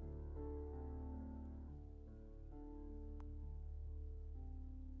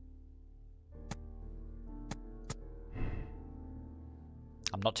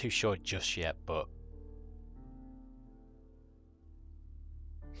 I'm not too sure just yet, but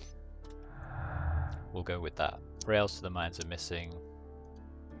we'll go with that. Rails to the mines are missing.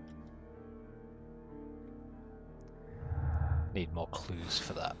 Need more clues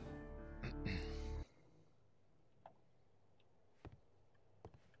for that.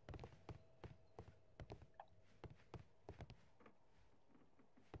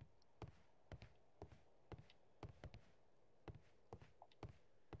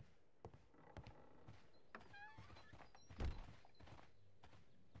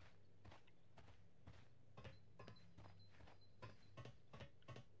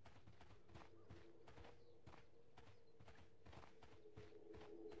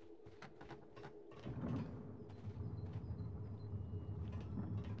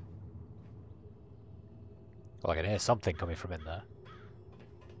 Well, I can hear something coming from in there.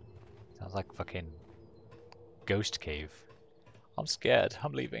 Sounds like fucking ghost cave. I'm scared.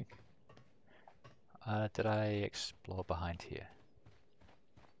 I'm leaving. Did I explore behind here?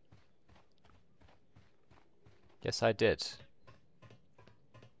 Yes, I did.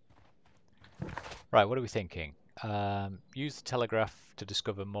 Right, what are we thinking? Use the telegraph to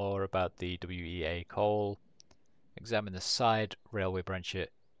discover more about the WEA coal. Examine the side railway branch at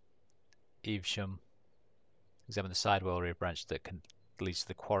Evesham. Examine the side railway branch that leads to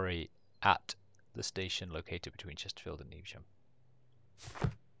the quarry at the station located between Chesterfield and Evesham.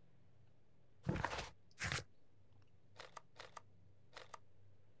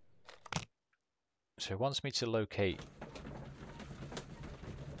 So it wants me to locate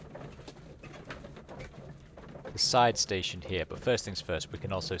the side station here, but first things first, we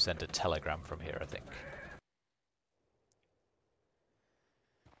can also send a telegram from here, I think.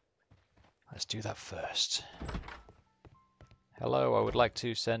 Let's do that first. Hello, I would like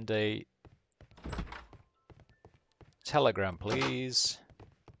to send a telegram, please.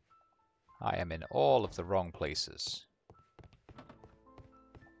 I am in all of the wrong places.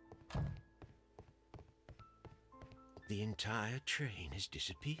 The entire train has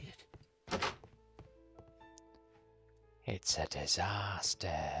disappeared. It's a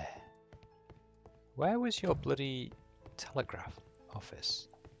disaster. Where was your bloody telegraph office?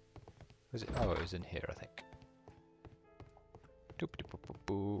 Was it? Oh, it was in here, I think.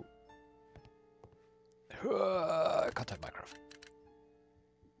 Doop-doop-boop-boop-boo. Contact Mycroft.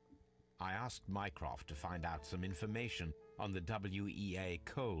 I asked Mycroft to find out some information on the WEA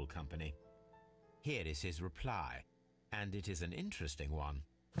Coal Company. Here is his reply, and it is an interesting one.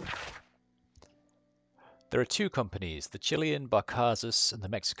 There are two companies, the Chilean Barcazas and the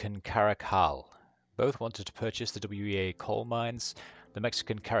Mexican Caracal. Both wanted to purchase the WEA coal mines. The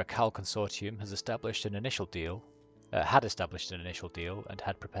Mexican Caracal Consortium had established an initial deal and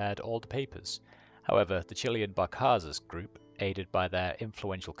had prepared all the papers. However, the Chilean Barcazas group, aided by their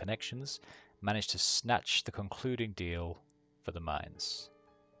influential connections, managed to snatch the concluding deal for the mines.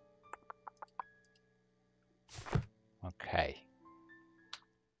 Okay.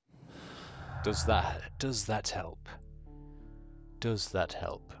 Does that help? Does that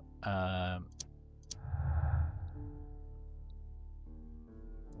help?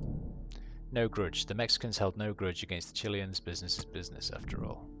 No grudge. The Mexicans held no grudge against the Chileans. Business is business, after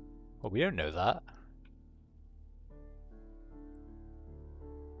all. Well, we don't know that.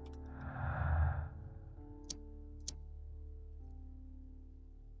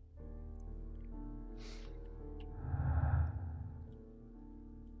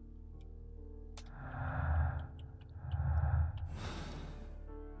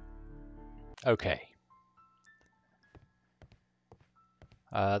 Okay.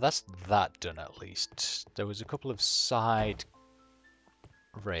 That's that done at least. There was a couple of side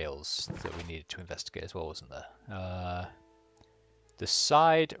rails that we needed to investigate as well, wasn't there? The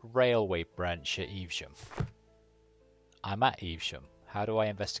side railway branch at Evesham. I'm at Evesham. How do I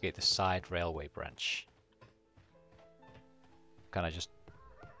investigate the side railway branch? Can I just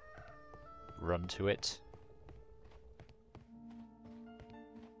run to it?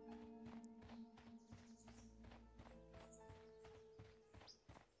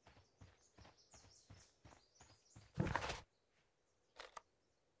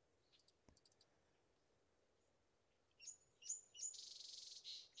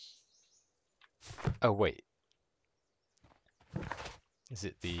 Oh wait. Is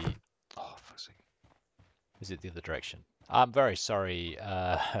it the... Oh, fuck's sake. Is it the other direction? I'm very sorry,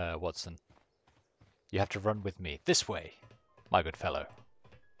 Watson. You have to run with me. This way, my good fellow.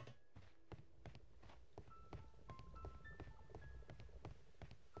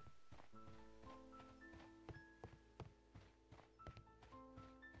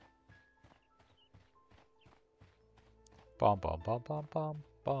 Bom, bom, bom, bom, bom,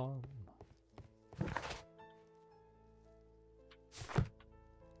 bom.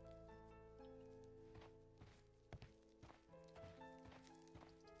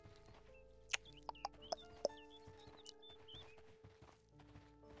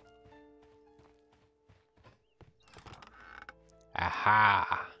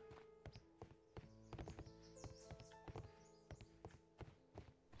 Aha!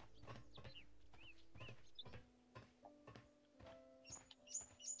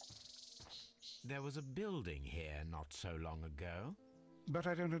 There was a building here not so long ago. But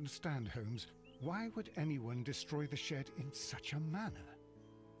I don't understand, Holmes. Why would anyone destroy the shed in such a manner?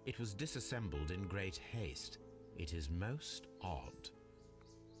 It was disassembled in great haste. It is most odd.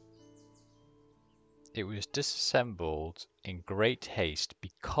 It was disassembled in great haste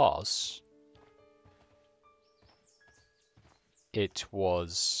because it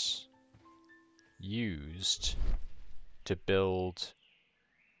was used to build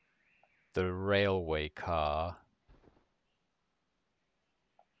the railway car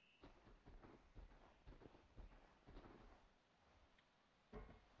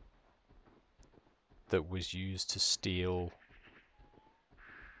that was used to steal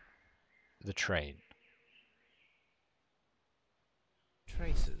the train.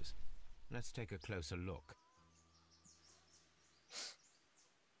 Traces. Let's take a closer look.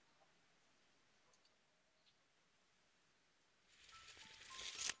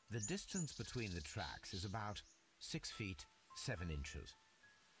 The distance between the tracks is about 6 feet 7 inches.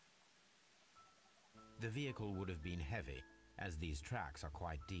 The vehicle would have been heavy, as these tracks are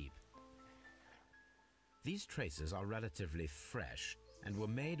quite deep. These traces are relatively fresh and were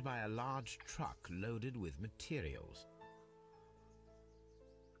made by a large truck loaded with materials.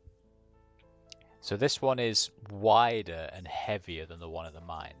 So this one is wider and heavier than the one at the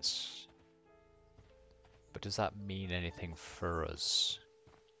mines. But does that mean anything for us?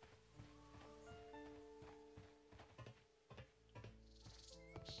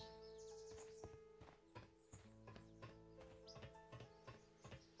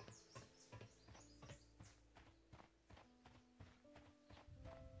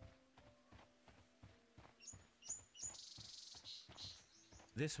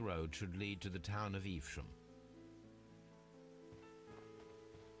 This road should lead to the town of Evesham.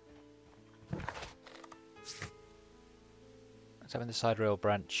 Let's have the side rail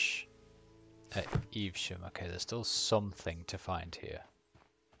branch at Evesham. Okay, there's still something to find here.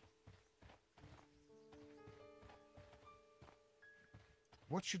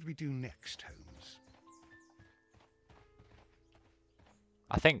 What should we do next, Holmes?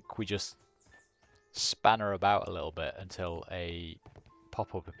 I think we just spanner about a little bit until a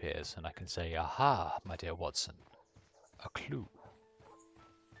pop-up appears and I can say, aha, my dear Watson, a clue.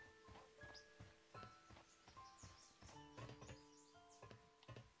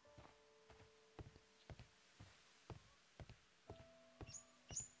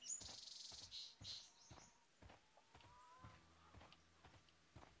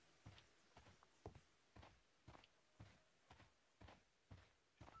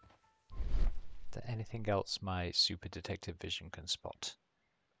 Is there anything else my super detective vision can spot?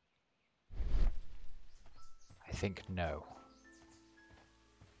 I think no.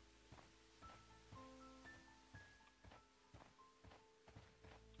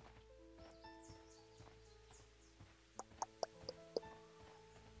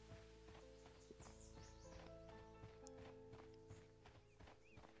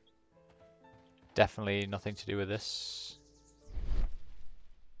 Definitely nothing to do with this.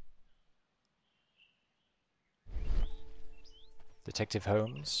 Detective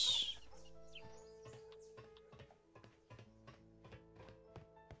Holmes.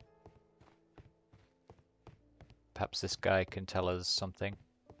 Perhaps this guy can tell us something.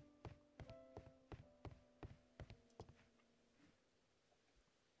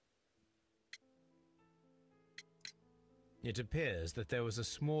 It appears that there was a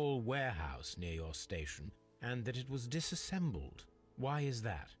small warehouse near your station and that it was disassembled. Why is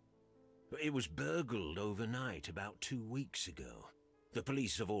that? It was burgled overnight about 2 weeks ago. The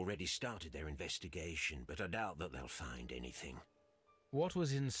police have already started their investigation, but I doubt that they'll find anything. What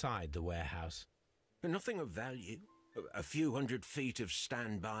was inside the warehouse? Nothing of value. A few 100 feet of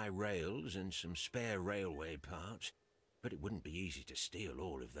standby rails and some spare railway parts. But it wouldn't be easy to steal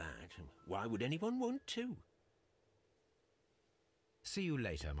all of that. Why would anyone want to? See you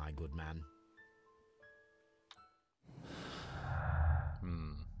later, my good man.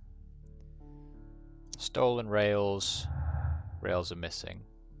 Stolen rails. Rails are missing.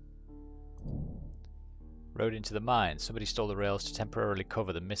 Road into the mines. Somebody stole the rails to temporarily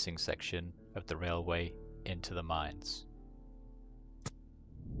cover the missing section of the railway into the mines.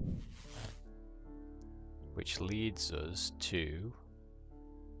 Which leads us to...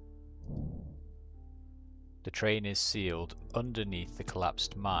 The train is sealed underneath the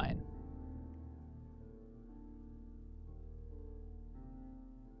collapsed mine.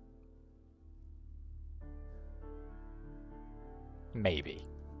 Maybe.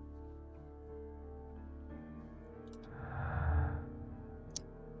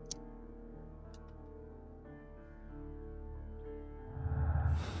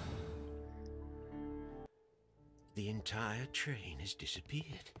 The entire train has disappeared.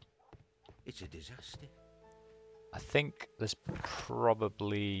 It's a disaster. I think there's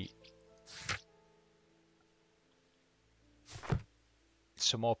probably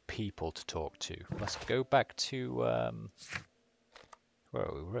some more people to talk to. Let's go back to where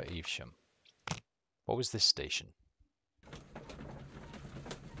are we? We're at Evesham. What was this station?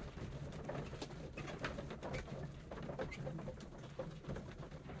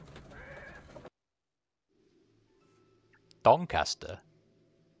 Doncaster?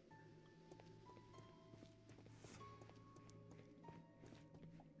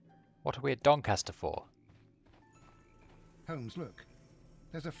 What are we at Doncaster for? Holmes, look.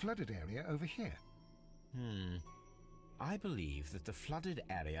 There's a flooded area over here. I believe that the flooded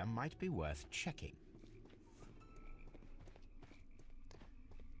area might be worth checking.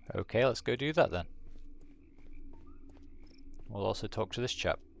 Okay, let's go do that then. We'll also talk to this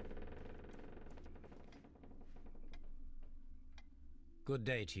chap. Good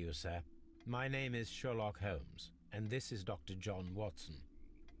day to you, sir. My name is Sherlock Holmes, and this is Dr. John Watson.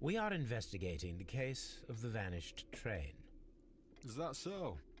 We are investigating the case of the vanished train. Is that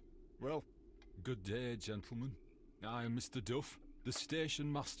so? Well, good day, gentlemen. I am Mr. Duff, the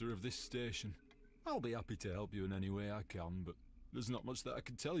station master of this station. I'll be happy to help you in any way I can, but there's not much that I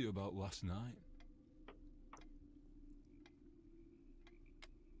can tell you about last night.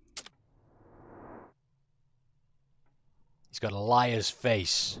 He's got a liar's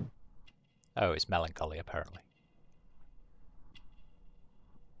face. Oh, it's melancholy, apparently.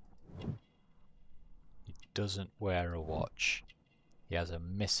 He doesn't wear a watch. He has a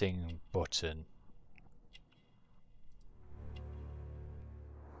missing button.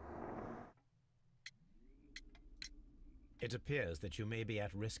 It appears that you may be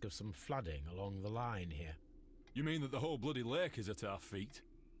at risk of some flooding along the line here. You mean that the whole bloody lake is at our feet?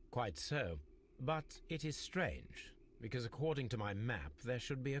 Quite so. But it is strange, because according to my map, there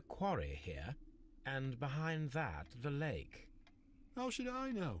should be a quarry here, and behind that, the lake. How should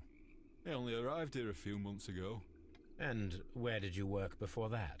I know? I only arrived here a few months ago. And where did you work before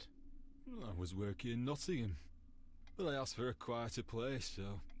that? Well, I was working in Nottingham, but I asked for a quieter place,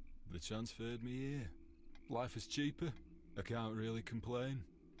 so they transferred me here. Life is cheaper. I can't really complain.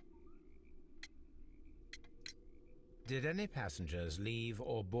 Did any passengers leave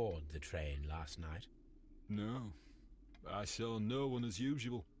or board the train last night? No. I saw no one as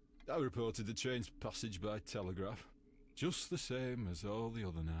usual. I reported the train's passage by telegraph, just the same as all the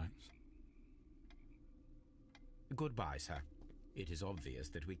other nights. Goodbye, sir. It is obvious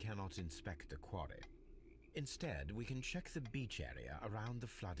that we cannot inspect the quarry. Instead, we can check the beach area around the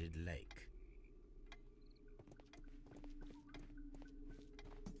flooded lake.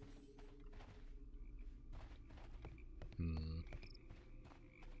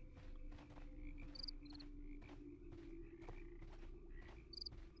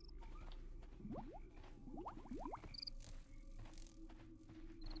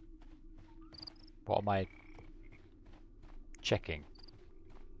 What am I checking?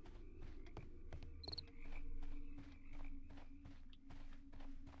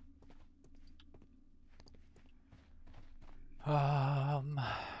 I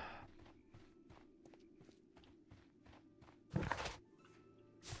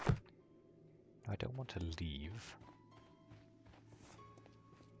don't want to leave.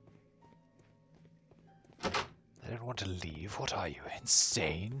 I don't want to leave. What are you,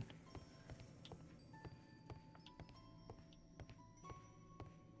 insane?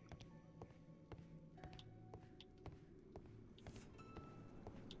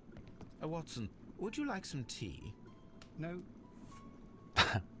 Watson, would you like some tea? No.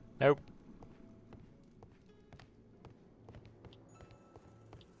 Nope.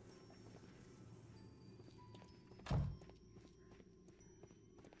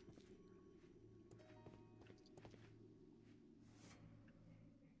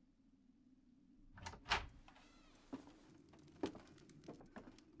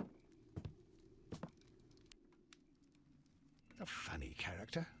 A funny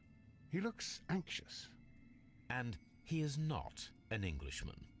character. He looks anxious. And he is not an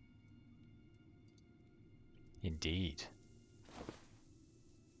Englishman. Indeed.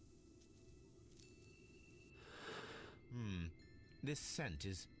 This scent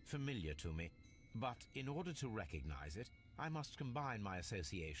is familiar to me, but in order to recognize it, I must combine my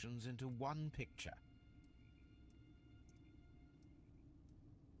associations into one picture.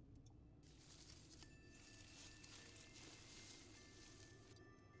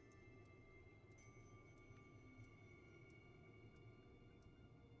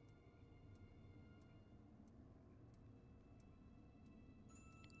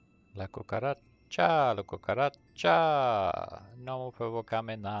 La cucaracha, la cucaracha. No puedo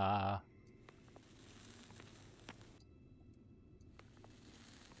caminar.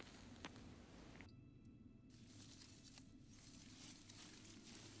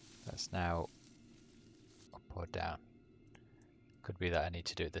 That's now up or down. Could be that I need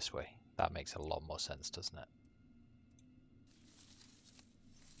to do it this way. That makes a lot more sense, doesn't it?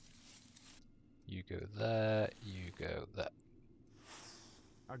 You go there, you go there.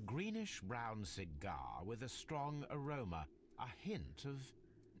 A greenish-brown cigar with a strong aroma, a hint of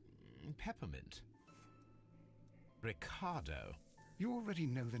peppermint. Ricardo. You already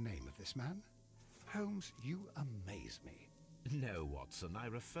know the name of this man? Holmes, you amaze me. No, Watson, I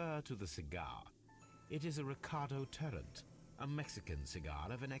refer to the cigar. It is a Ricardo Turrent, a Mexican cigar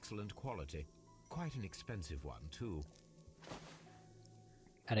of an excellent quality. Quite an expensive one, too.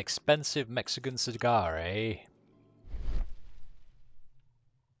 An expensive Mexican cigar, eh?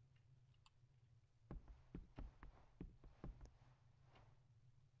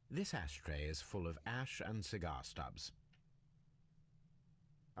 This ashtray is full of ash and cigar stubs.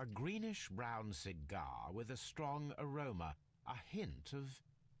 A greenish-brown cigar with a strong aroma, a hint of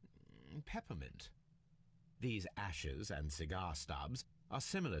peppermint. These ashes and cigar stubs are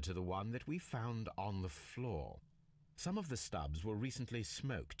similar to the one that we found on the floor. Some of the stubs were recently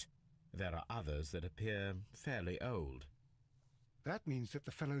smoked. There are others that appear fairly old. That means that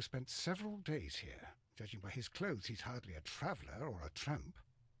the fellow spent several days here. Judging by his clothes, he's hardly a traveller or a tramp.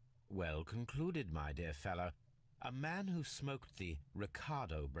 Well concluded, my dear fellow. A man who smoked the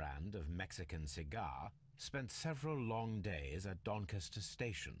Ricardo brand of Mexican cigar spent several long days at Doncaster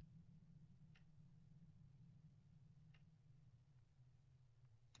Station.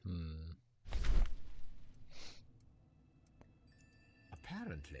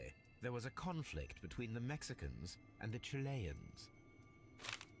 Apparently, there was a conflict between the Mexicans and the Chileans.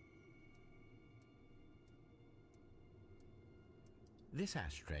 This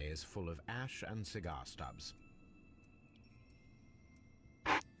ashtray is full of ash and cigar stubs.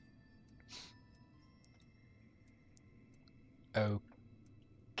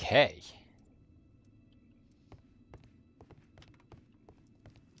 Okay.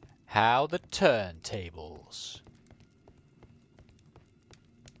 How the turntables.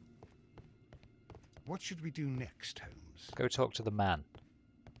 What should we do next, Holmes? Go talk to the man,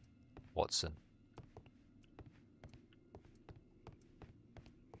 Watson.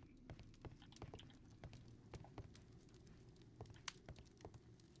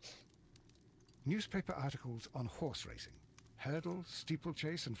 Newspaper articles on horse racing. Hurdle,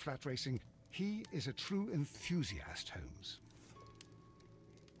 steeplechase and flat racing. He is a true enthusiast, Holmes.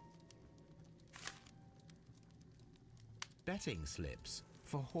 Betting slips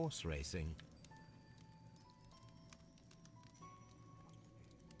for horse racing.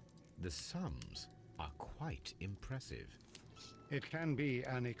 The sums are quite impressive. It can be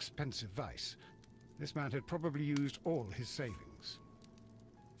an expensive vice. This man had probably used all his savings.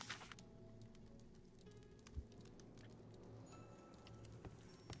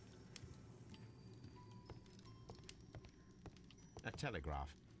 A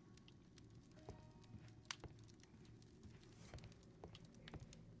telegraph.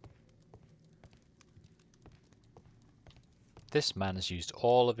 This man has used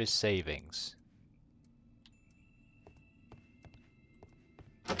all of his savings.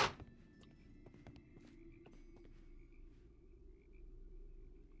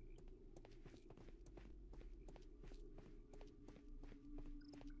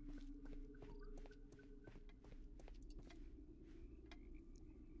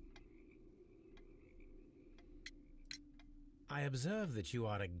 I observe that you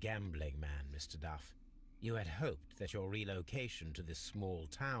are a gambling man, Mr. Duff. You had hoped that your relocation to this small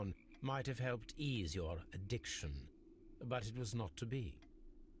town might have helped ease your addiction, but it was not to be.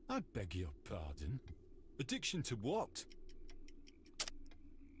 I beg your pardon? Addiction to what?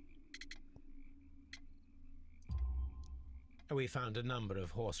 We found a number of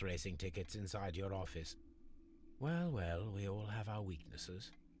horse racing tickets inside your office. Well, well, we all have our weaknesses.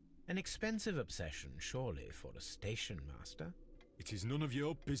 An expensive obsession, surely, for a station master. It is none of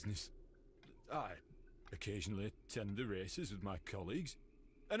your business. I occasionally attend the races with my colleagues.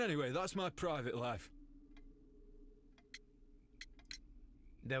 And anyway, that's my private life.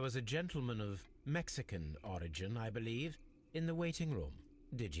 There was a gentleman of Mexican origin, I believe, in the waiting room.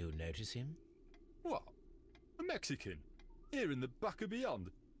 Did you notice him? What? A Mexican? Here in the back of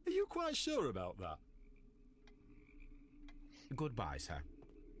beyond? Are you quite sure about that? Goodbye, sir.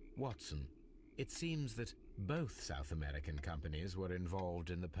 Watson, it seems that both South American companies were involved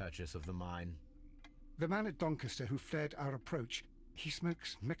in the purchase of the mine. The man at Doncaster who flared our approach, he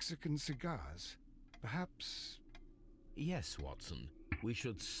smokes Mexican cigars. Perhaps... Yes, Watson. We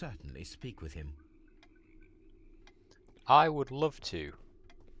should certainly speak with him. I would love to.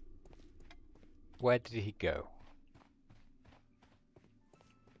 Where did he go?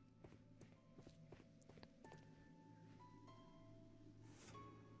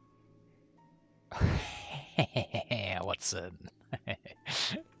 Watson.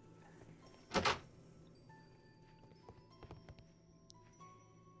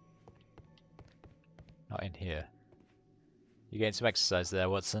 Not in here. You're getting some exercise there,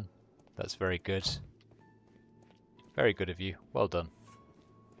 Watson. That's very good. Very good of you. Well done.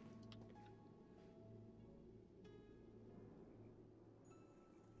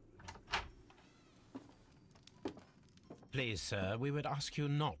 Please, sir, we would ask you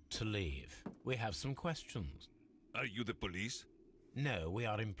not to leave. We have some questions. Are you the police? No, we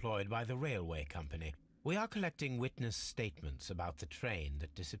are employed by the railway company. We are collecting witness statements about the train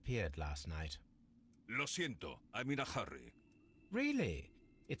that disappeared last night. Lo siento, I'm in a hurry. Really?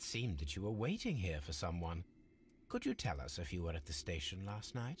 It seemed that you were waiting here for someone. Could you tell us if you were at the station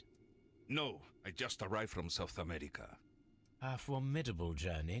last night? No, I just arrived from South America. A formidable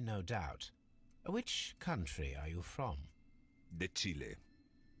journey, no doubt. Which country are you from? De Chile.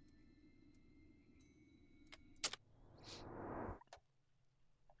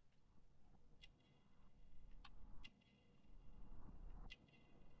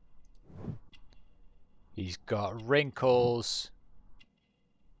 He's got wrinkles.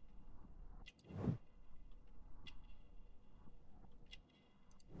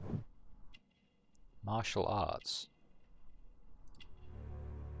 Martial arts.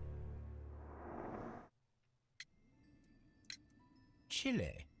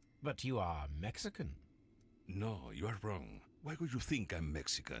 Chile? But you are Mexican. No, you are wrong. Why would you think I'm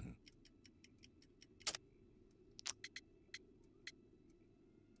Mexican?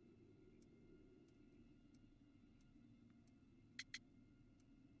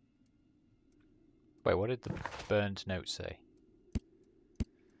 Wait, what did the burned note say?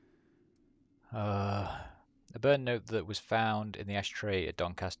 A burned note that was found in the ashtray at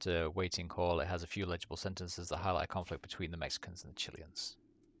Doncaster waiting hall. It has a few legible sentences that highlight a conflict between the Mexicans and the Chileans.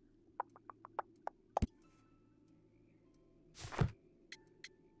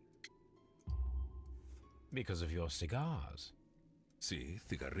 Because of your cigars. Sí,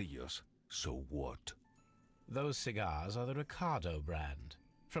 cigarrillos. So what? Those cigars are the Ricardo brand,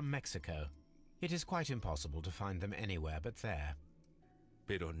 from Mexico. It is quite impossible to find them anywhere but there.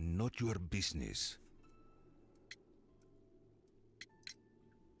 Pero not your business.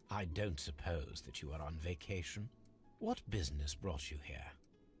 I don't suppose that you are on vacation. What business brought you here?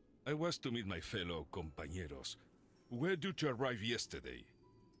 I was to meet my fellow compañeros. Where did you arrive yesterday?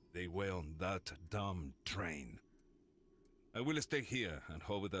 They were on that damn train. I will stay here and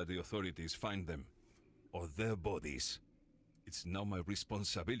hope that the authorities find them, or their bodies. It's now my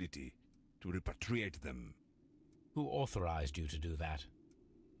responsibility to repatriate them. Who authorized you to do that?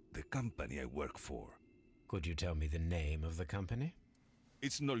 The company I work for. Could you tell me the name of the company?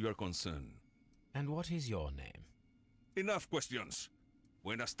 It's not your concern. And what is your name? Enough questions.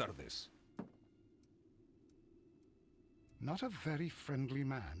 Buenas tardes. Not a very friendly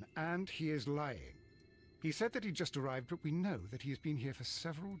man, and he is lying. He said that he just arrived, but we know that he has been here for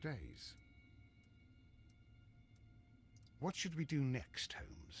several days. What should we do next,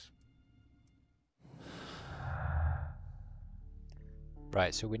 Holmes?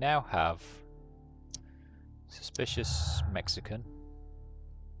 Right, so we now have suspicious Mexican.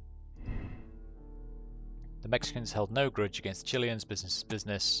 The Mexicans held no grudge against the Chileans. Business is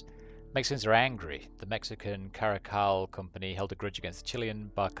business. Mexicans are angry. The Mexican Caracal company held a grudge against the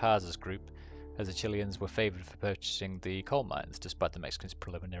Chilean Barcazas group, as the Chileans were favored for purchasing the coal mines, despite the Mexicans'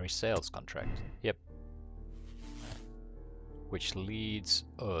 preliminary sales contract. Yep. Which leads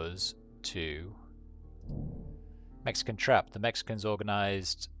us to Mexican trap. The Mexicans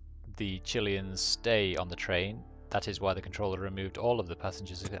organized the Chileans' stay on the train. That is why the controller removed all of the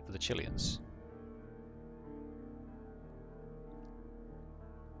passengers except for the Chileans.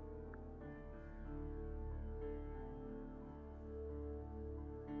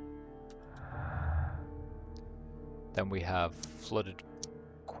 Then we have flooded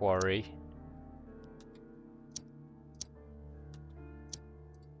quarry.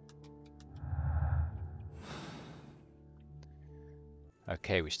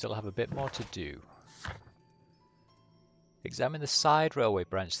 Okay, we still have a bit more to do. Examine the side railway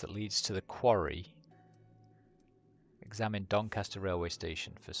branch that leads to the quarry. Examine Doncaster railway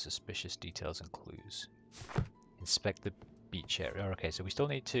station for suspicious details and clues. Inspect the beach area. Okay, so we still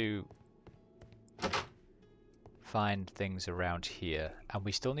need to find things around here, and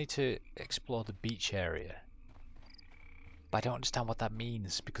we still need to explore the beach area. But I don't understand what that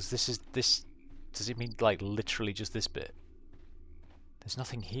means, because this. Does it mean like literally just this bit? There's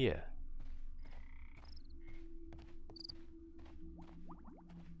nothing here.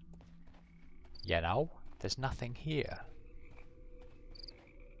 You know? There's nothing here.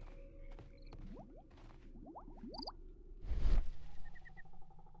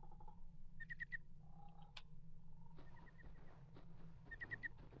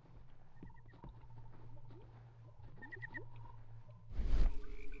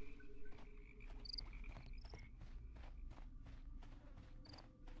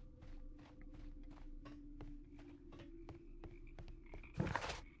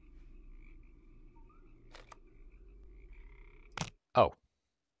 Oh.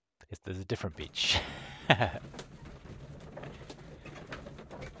 There's a different beach.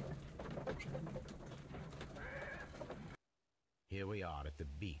 Here we are at the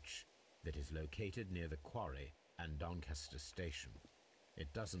beach that is located near the quarry and Doncaster station.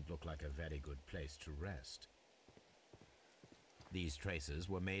 It doesn't look like a very good place to rest. These traces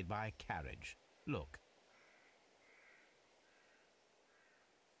were made by a carriage. Look.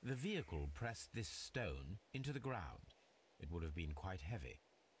 The vehicle pressed this stone into the ground. It would have been quite heavy.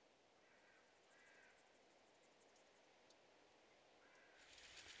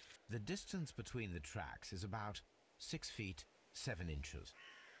 The distance between the tracks is about 6 feet 7 inches.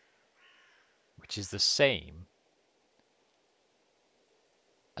 Which is the same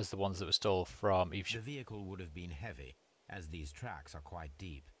as the ones that were stolen from Evesham. The vehicle would have been heavy, as these tracks are quite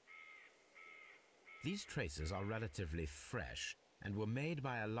deep. These traces are relatively fresh and were made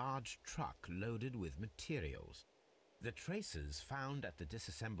by a large truck loaded with materials. The traces found at the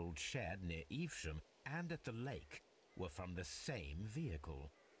disassembled shed near Evesham and at the lake were from the same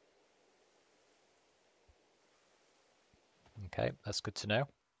vehicle. Okay, that's good to know.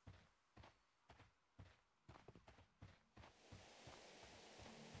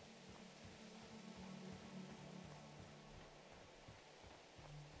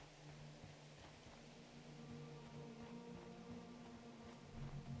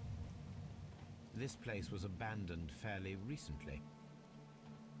 This place was abandoned fairly recently.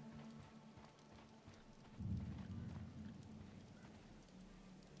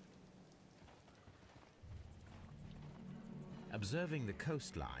 Observing the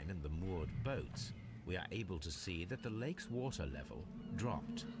coastline and the moored boats, we are able to see that the lake's water level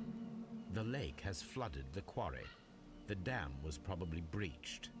dropped. The lake has flooded the quarry. The dam was probably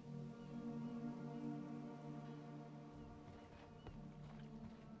breached.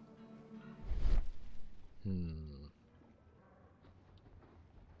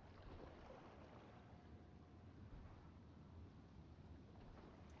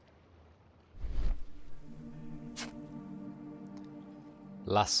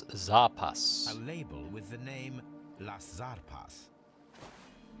 Las Zarpas. A label with the name Las Zarpas.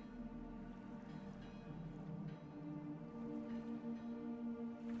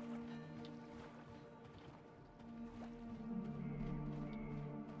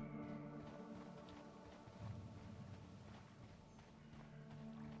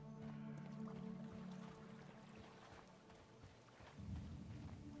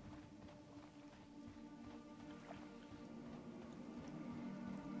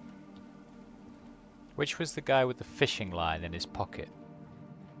 Which was the guy with the fishing line in his pocket?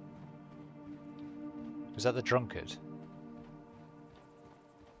 Was that the drunkard?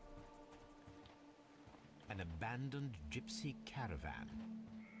 An abandoned gypsy caravan.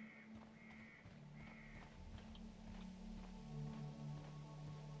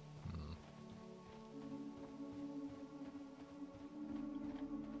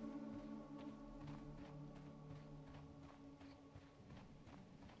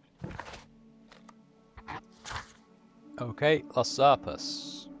 Okay, Las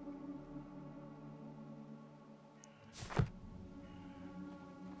Zarpas.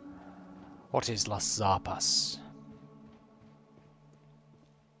 What is Las Zarpas?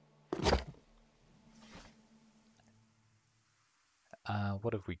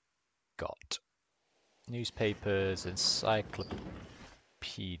 What have we got? Newspapers,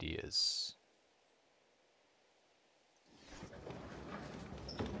 encyclopedias.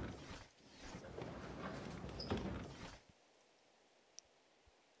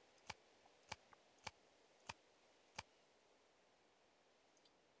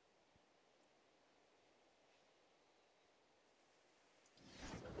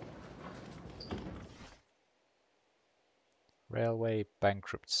 Railway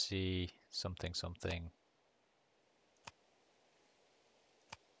bankruptcy, something something.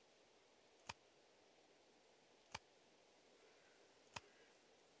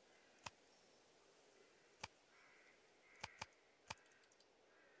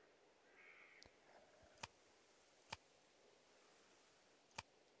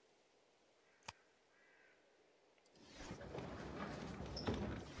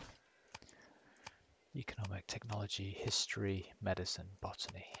 Economic, technology, history, medicine,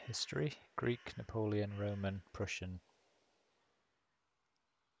 botany. History, Greek, Napoleon, Roman, Prussian,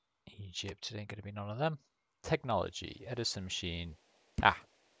 Egypt. It ain't gonna be none of them. Technology, Edison machine. Ah.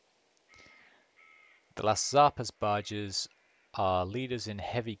 The Las Zarpas barges are leaders in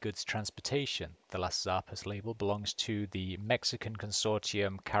heavy goods transportation. The Las Zarpas label belongs to the Mexican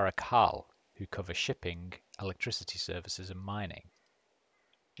consortium Caracal, who cover shipping, electricity services, and mining.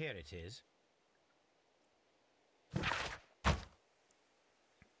 Here it is.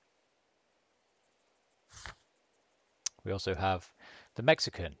 We also have the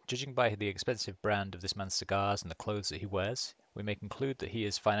Mexican. Judging by the expensive brand of this man's cigars and the clothes that he wears, we may conclude that he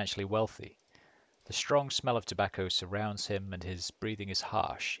is financially wealthy. The strong smell of tobacco surrounds him and his breathing is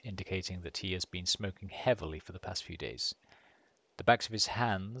harsh, indicating that he has been smoking heavily for the past few days. The backs of his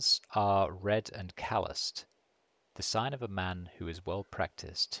hands are red and calloused, the sign of a man who is well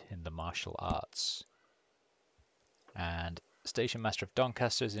practiced in the martial arts. And Station Master of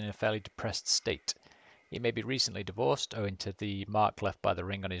Doncaster is in a fairly depressed state. He may be recently divorced owing to the mark left by the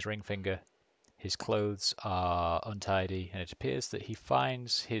ring on his ring finger. His clothes are untidy, and it appears that he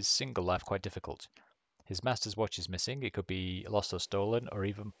finds his single life quite difficult. His master's watch is missing. It could be lost or stolen, or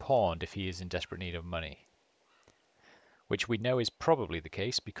even pawned if he is in desperate need of money. Which we know is probably the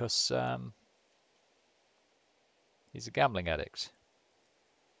case because he's a gambling addict.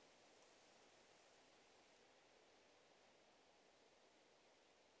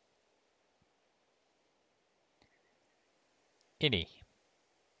 Innie.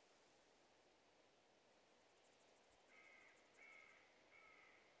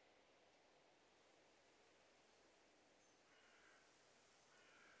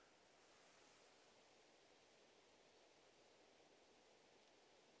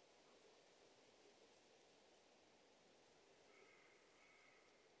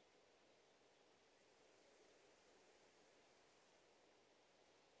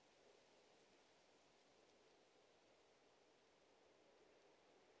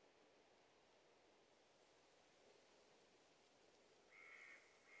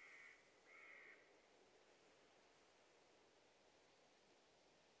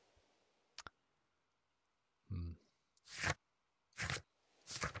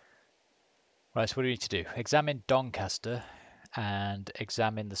 Right, so what do we need to do? Examine Doncaster and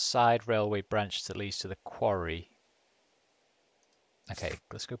examine the side railway branch that leads to the quarry. Okay,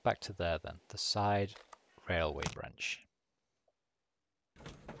 let's go back to there then. The side railway branch.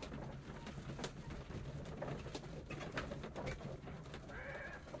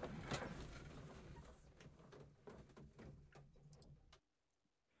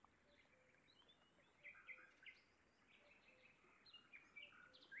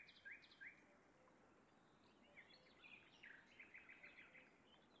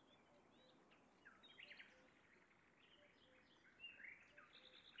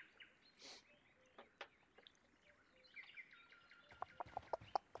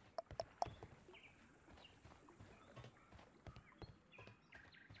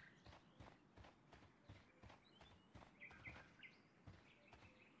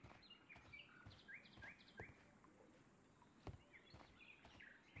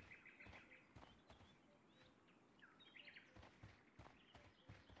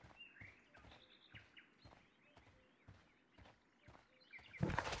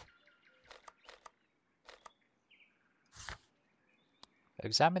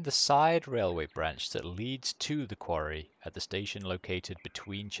 Examine the side railway branch that leads to the quarry at the station located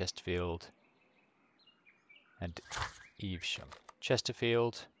between Chesterfield and Evesham.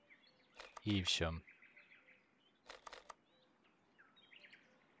 Chesterfield, Evesham.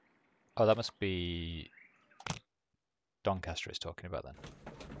 Oh, that must be Doncaster is talking about then.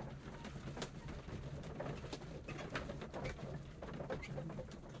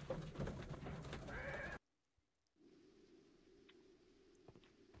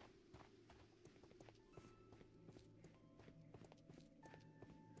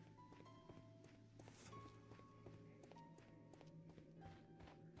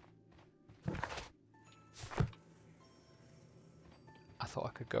 I thought I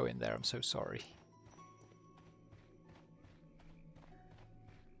could go in there, I'm so sorry.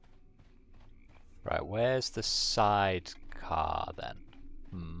 Right, where's the side car then.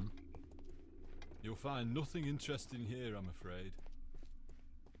 You'll find nothing interesting here, I'm afraid.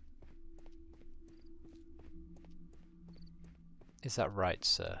 Is that right,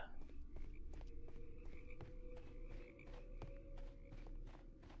 sir?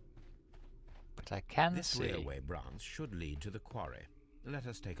 But I can This see... railway branch should lead to the quarry. Let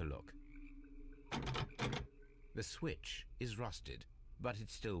us take a look. The switch is rusted, but it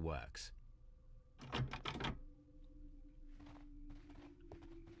still works.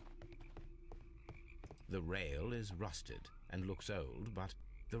 The rail is rusted and looks old, but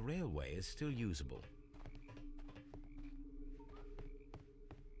the railway is still usable.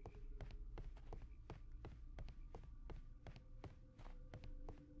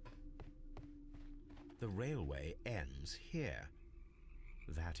 The railway ends here.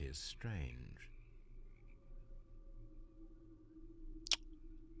 That is strange.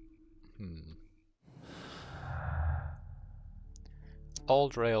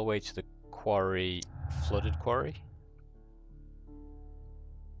 Old railway to the quarry, flooded quarry?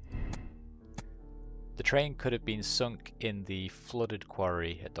 The train could have been sunk in the flooded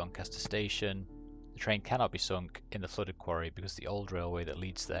quarry at Doncaster Station. The train cannot be sunk in the flooded quarry because the old railway that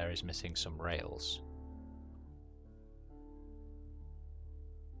leads there is missing some rails.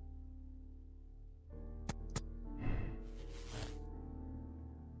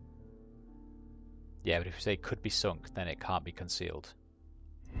 Yeah, but if we say could be sunk, then it can't be concealed.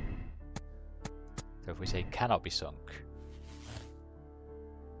 So if we say cannot be sunk,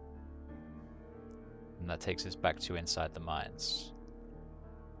 then that takes us back to inside the mines.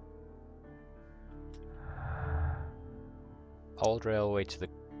 Old railway to the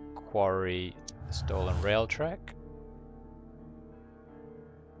quarry, stolen rail track,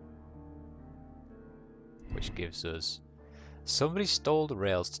 which gives us somebody stole the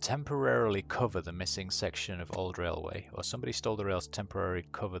rails to temporarily cover the missing section of old railway, or somebody stole the rails to temporarily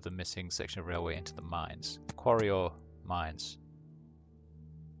cover the missing section of railway into the mines. Quarry or mines?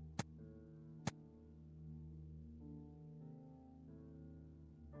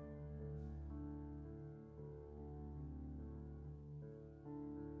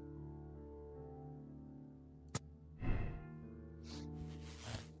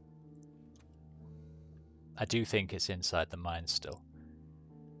 I do think it's inside the mines still.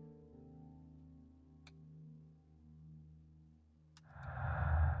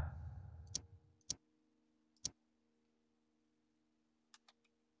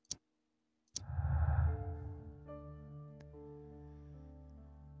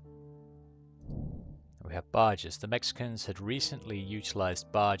 We have barges. The Mexicans had recently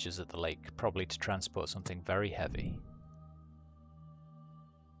utilized barges at the lake, probably to transport something very heavy.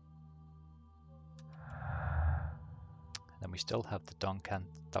 Then we still have the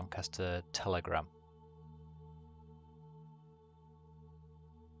Doncaster telegram.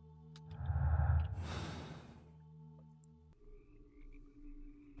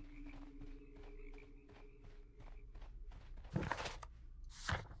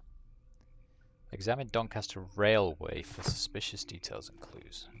 Examine Doncaster Railway for suspicious details and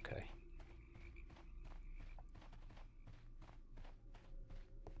clues. Okay.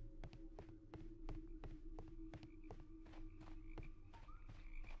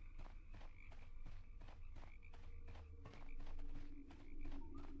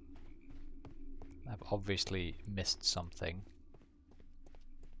 I've obviously missed something.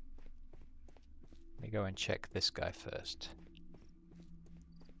 Let me go and check this guy first.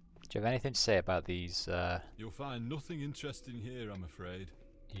 Do you have anything to say about these? You'll find nothing interesting here, I'm afraid.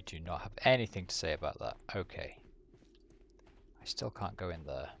 You do not have anything to say about that. Okay. I still can't go in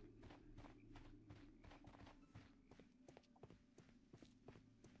there.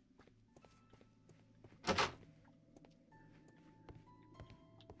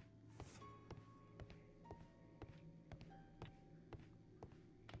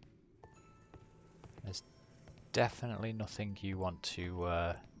 There's definitely nothing you want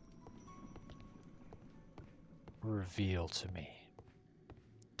to reveal to me.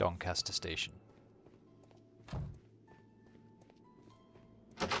 Doncaster Station.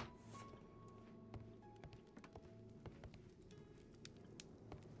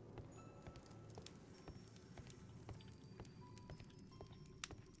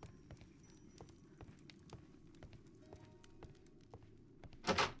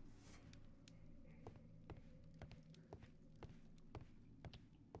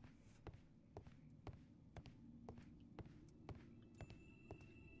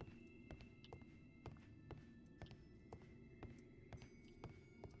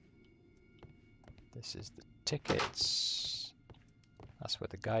 This is the tickets. That's where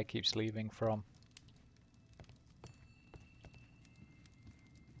the guy keeps leaving from.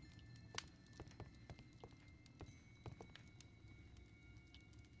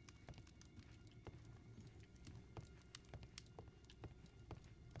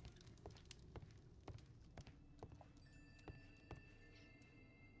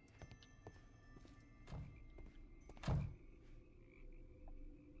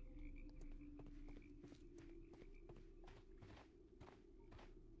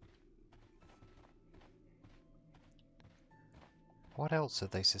 What else are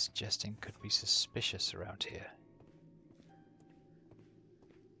they suggesting could be suspicious around here?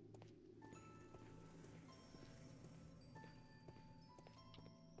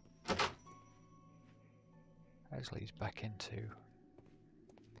 That leads back into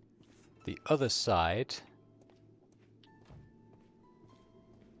the other side.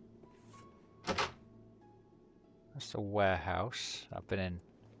 That's the warehouse. I've been in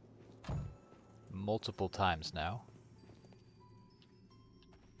multiple times now.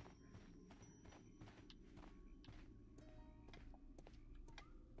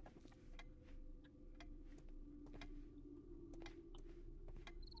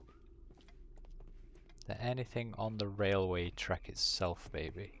 Is there anything on the railway track itself,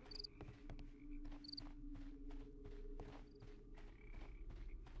 maybe?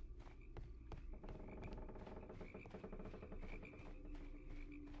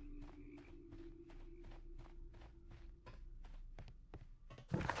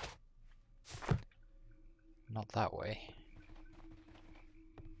 Not that way.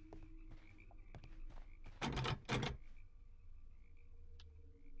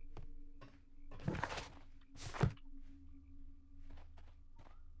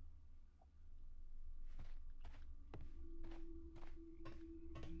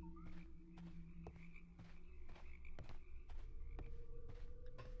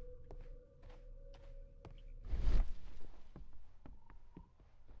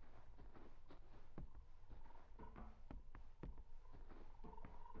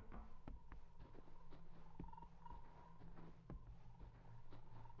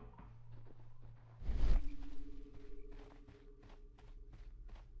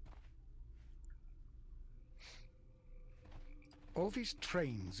 All these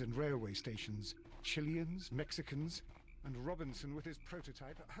trains and railway stations, Chileans, Mexicans, and Robinson with his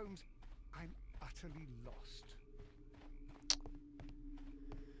prototype. Holmes, I'm utterly lost.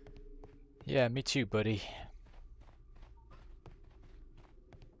 Yeah, me too, buddy.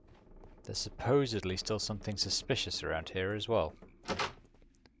 There's supposedly still something suspicious around here as well.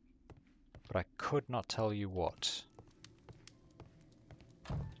 But I could not tell you what.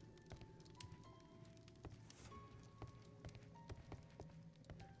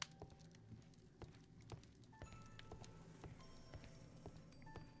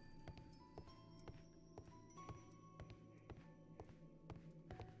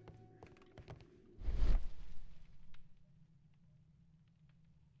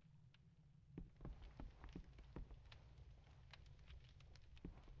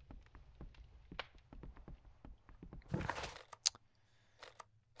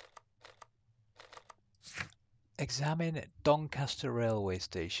 Examine Doncaster railway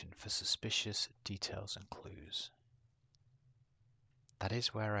station for suspicious details and clues. That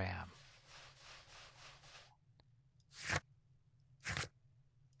is where I am.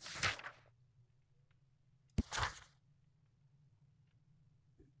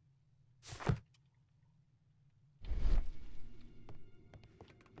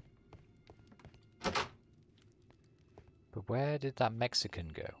 But where did that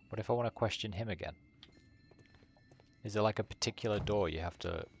Mexican go? What if I want to question him again? Is there like a particular door you have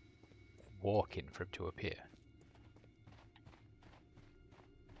to walk in for him to appear?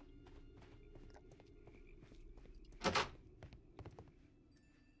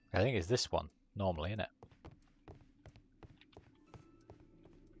 I think it's this one, normally, isn't it?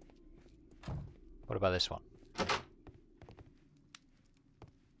 What about this one?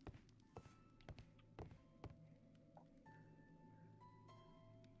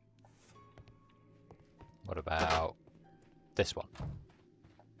 What about this one?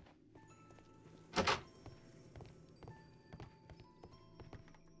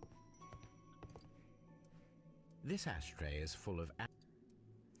 This ashtray is full of...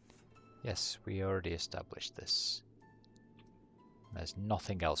 Yes, we already established this. There's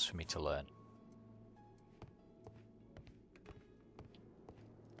nothing else for me to learn.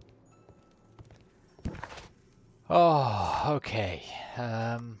 Oh, okay.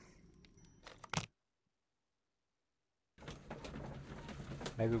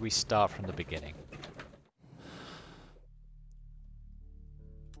 Maybe we start from the beginning.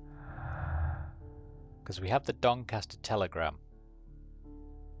 Because we have the Doncaster telegram.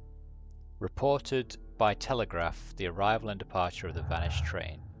 Reported by telegraph the arrival and departure of the vanished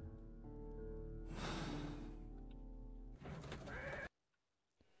train.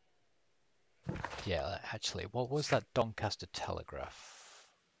 Yeah, actually, what was that Doncaster telegraph?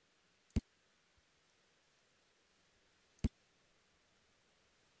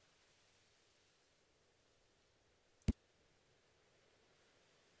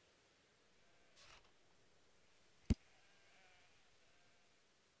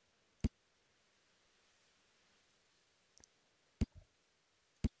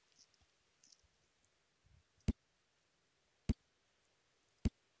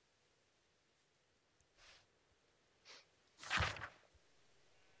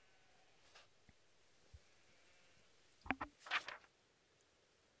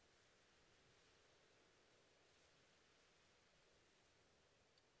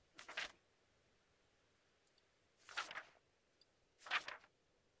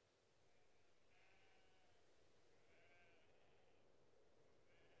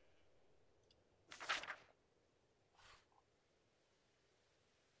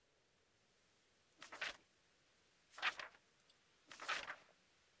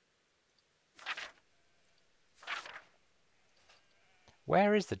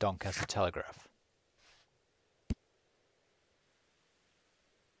 Where is the Doncaster Telegraph?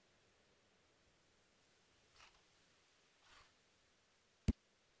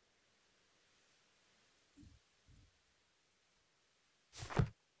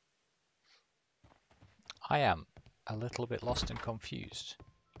 I am a little bit lost and confused.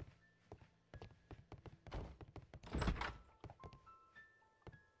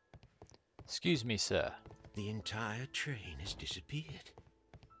 Excuse me, sir. The entire train has disappeared.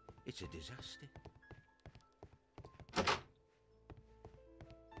 It's a disaster.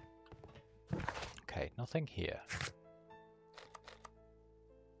 Okay, nothing here.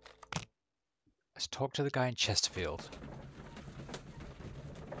 Let's talk to the guy in Chesterfield.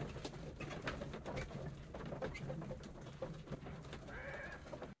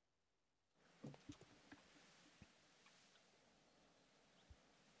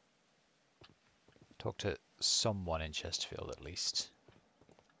 Talk to someone in Chesterfield at least.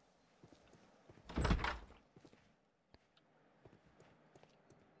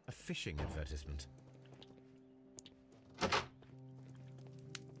 A fishing advertisement.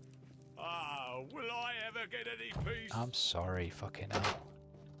 Ah, will I ever get any peace? I'm sorry, fucking hell.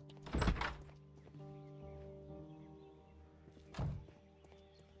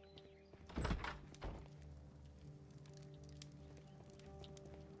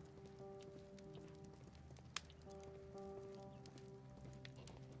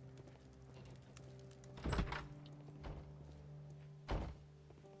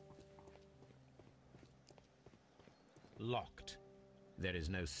 Locked. There is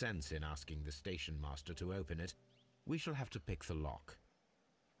no sense in asking the station master to open it. We shall have to pick the lock.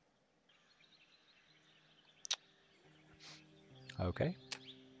 Okay.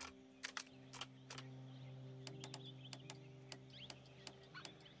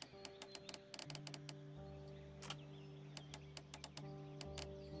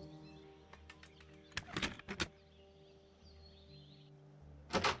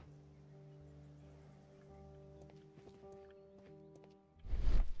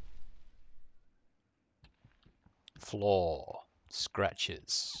 Floor.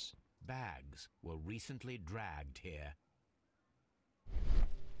 Scratches. Bags were recently dragged here.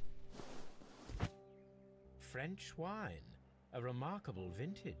 French wine, a remarkable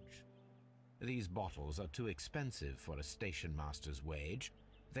vintage. These bottles are too expensive for a station master's wage.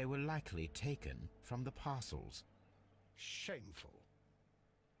 They were likely taken from the parcels. Shameful.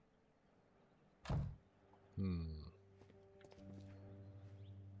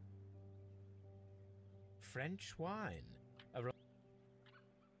 French wine,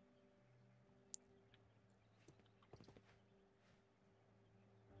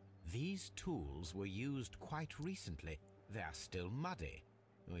 These tools were used quite recently. They are still muddy.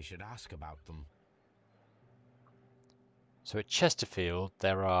 We should ask about them. So at Chesterfield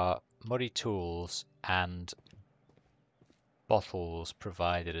there are muddy tools and bottles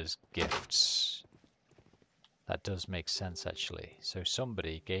provided as gifts. That does make sense actually. So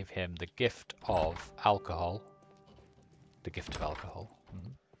somebody gave him the gift of alcohol. The gift of alcohol.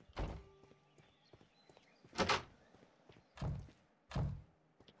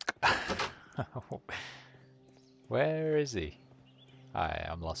 Where is he?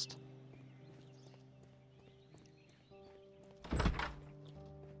 I'm lost.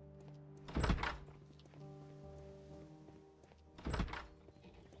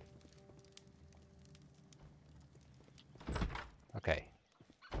 Okay.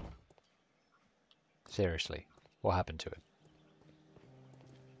 Seriously, what happened to him?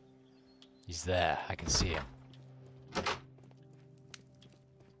 He's there, I can see him.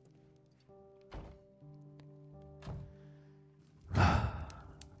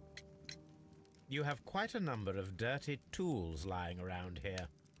 You have quite a number of dirty tools lying around here.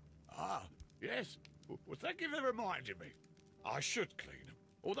 Ah, yes. Well, thank you for reminding me. I should clean them.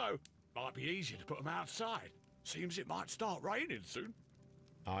 Although, might be easier to put them outside. Seems it might start raining soon.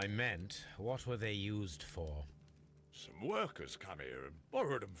 I meant, what were they used for? Some workers come here and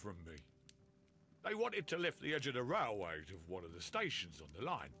borrowed them from me. They wanted to lift the edge of the railway to one of the stations on the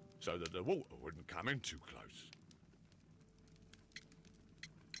line, so that the water wouldn't come in too close.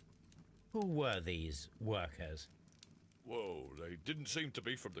 Who were these workers? Well, they didn't seem to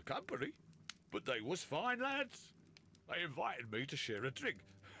be from the company, but they was fine lads. They invited me to share a drink.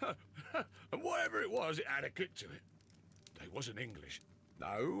 And whatever it was, it had a kick to it. They wasn't English.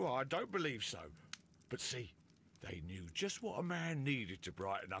 No, I don't believe so. But see, they knew just what a man needed to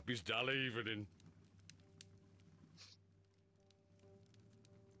brighten up his dull evening.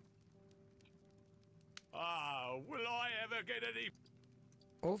 Ah, will I ever get any...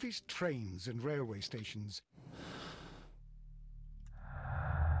 All these trains and railway stations.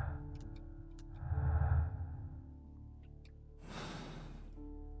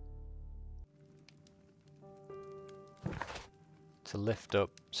 to lift up,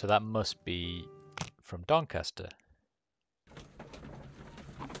 so that must be from Doncaster.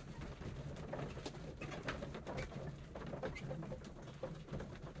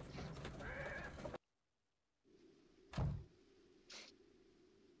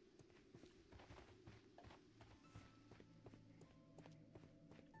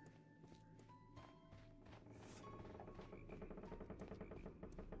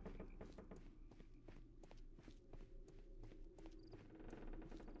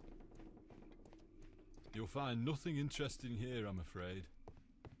 You'll find nothing interesting here, I'm afraid.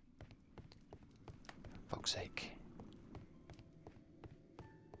 Fuck's sake.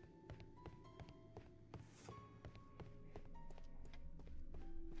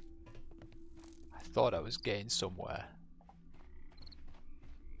 I thought I was getting somewhere.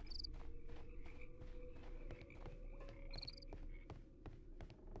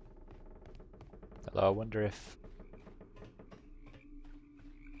 Although I wonder if...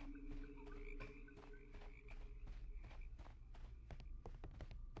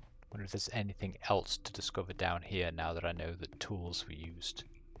 wonder if there's anything else to discover down here now that I know the tools were used.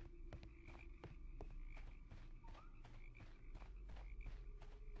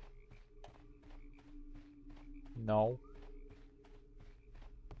 No.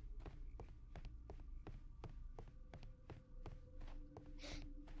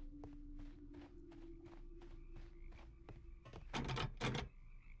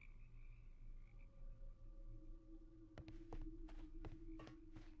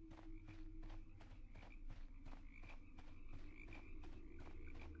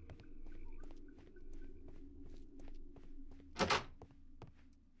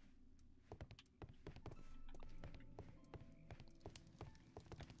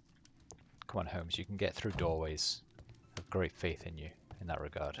 Come on, Holmes, you can get through doorways. I have great faith in you in that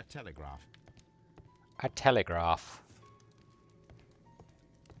regard. A telegraph. A telegraph.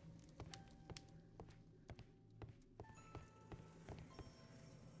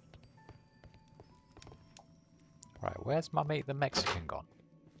 Right, where's my mate the Mexican gone?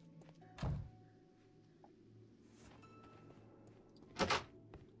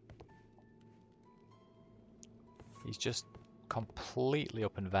 He's just completely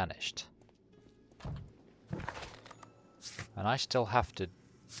up and vanished. And I still have to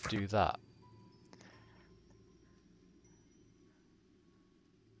do that.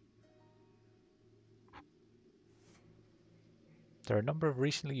 There are a number of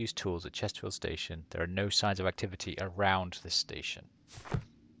recently used tools at Chesterfield Station. There are no signs of activity around this station.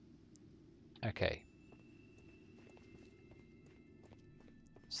 Okay.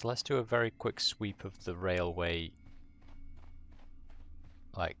 So let's do a very quick sweep of the railway,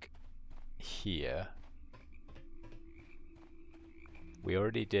 like here. We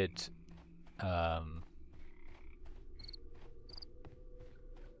already did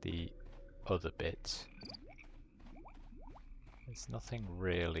the other bit. There's nothing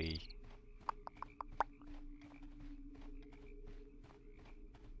really...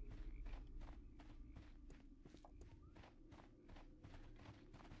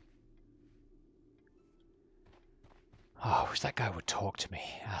 Oh, I wish that guy would talk to me,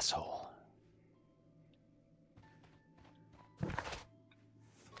 asshole.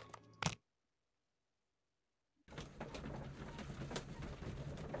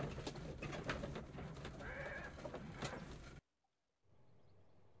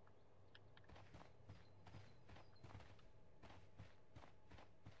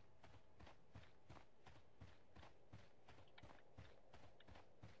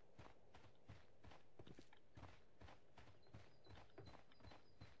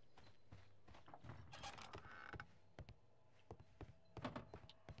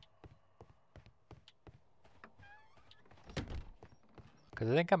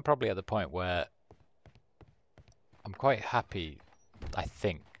 Because I think I'm probably at the point where I'm quite happy, I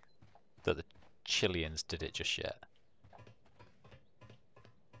think, that the Chileans did it just yet.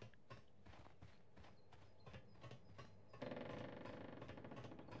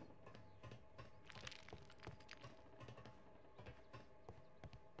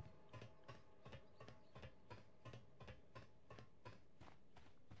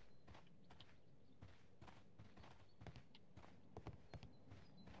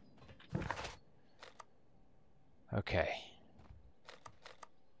 Okay.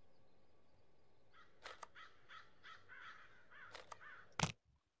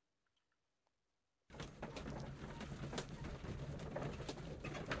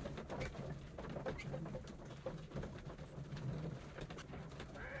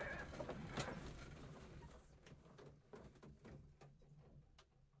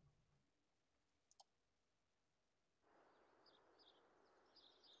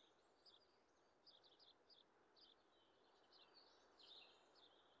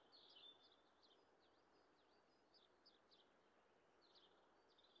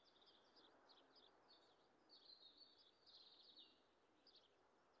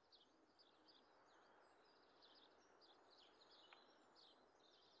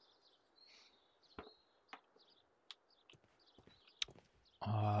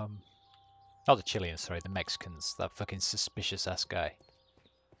 Not the Chileans, sorry, the Mexicans. That fucking suspicious-ass guy.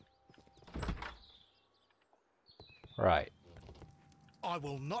 Right. I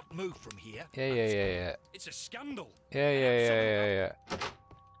will not move from here. Yeah. It's a scandal. Yeah.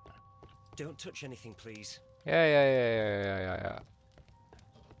 Don't touch anything, please. Yeah.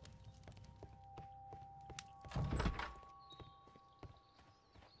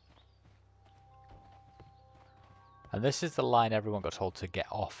 And this is the line everyone got told to get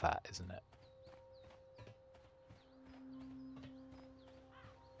off at, isn't it?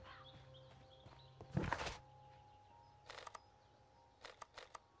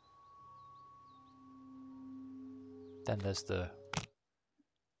 Then there's the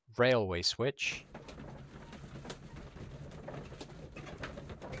railway switch.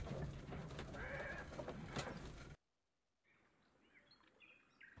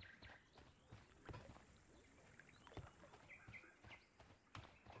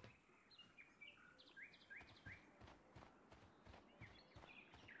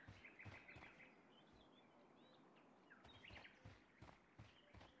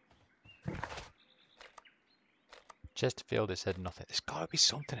 Chesterfield has said nothing. There's got to be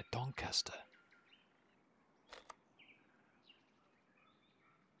something at Doncaster.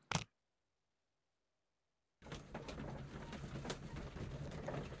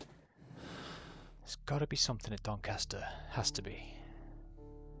 There's got to be something at Doncaster. Has to be.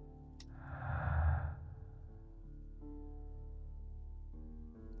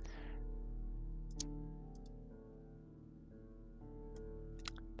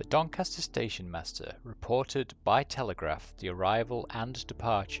 The Doncaster station master reported by telegraph the arrival and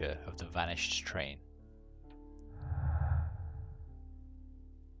departure of the vanished train.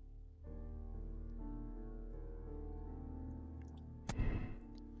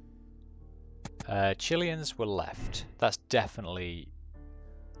 Chileans were left. That's definitely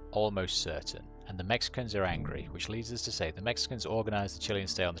almost certain. And the Mexicans are angry, which leads us to say the Mexicans organized the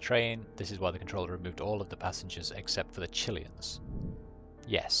Chileans stay on the train. This is why the controller removed all of the passengers except for the Chileans.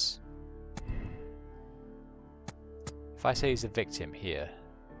 Yes. If I say he's a victim here,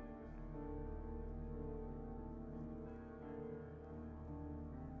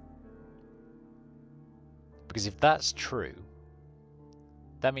 because if that's true,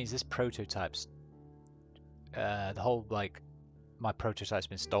 that means this prototype's the whole like my prototype's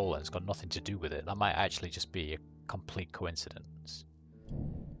been stolen. It's got nothing to do with it. That might actually just be a complete coincidence.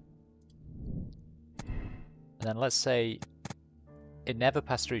 And then let's say it never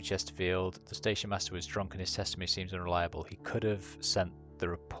passed through Chesterfield. The station master was drunk and his testimony seems unreliable. He could have sent the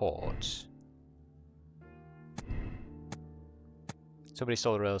report. Somebody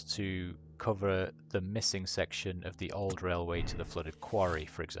stole the rails to cover the missing section of the old railway to the flooded quarry,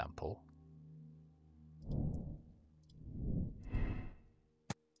 for example.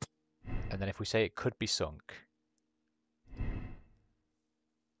 And then if we say it could be sunk,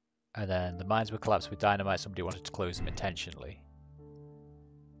 and then the mines were collapsed with dynamite, somebody wanted to close them intentionally.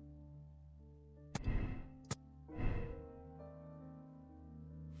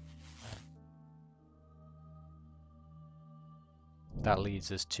 That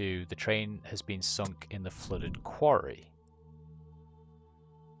leads us to the train has been sunk in the flooded quarry.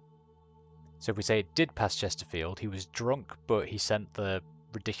 So if we say it did pass Chesterfield, he was drunk, but he sent the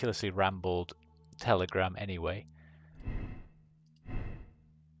ridiculously rambled telegram anyway.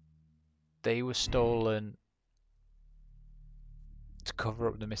 They were stolen to cover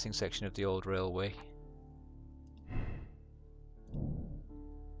up the missing section of the old railway.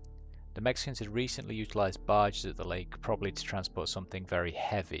 The Mexicans had recently utilized barges at the lake, probably to transport something very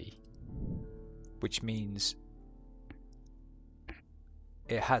heavy, which means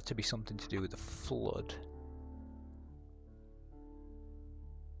it had to be something to do with the flood.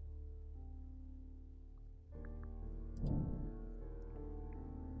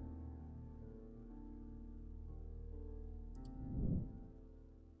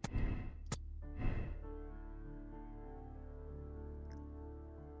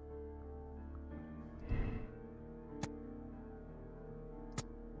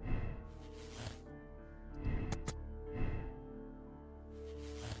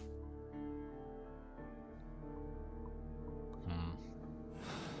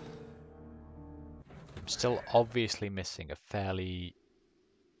 Still obviously missing a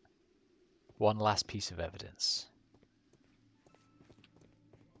one last piece of evidence.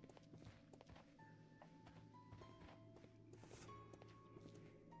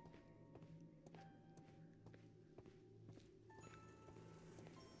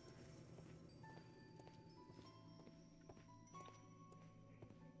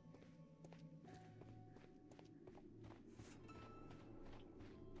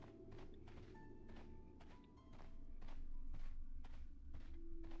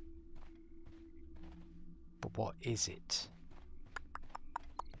 What is it?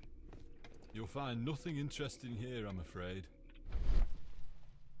 You'll find nothing interesting here, I'm afraid.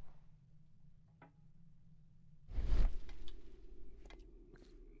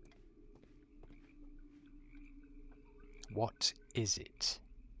 What is it?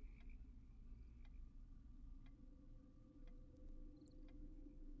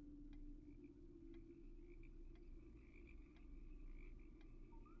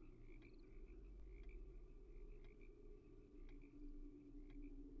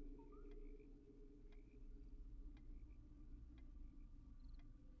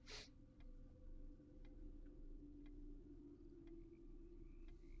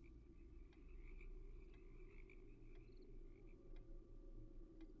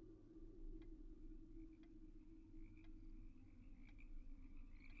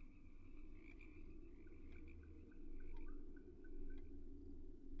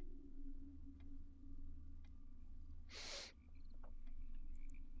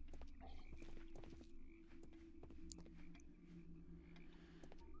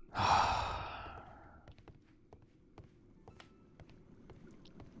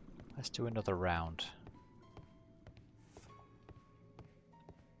 Let's do another round.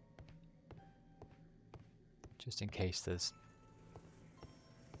 Just in case there's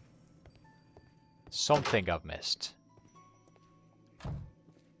something I've missed.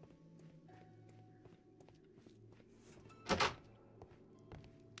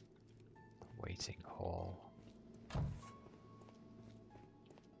 Waiting hall.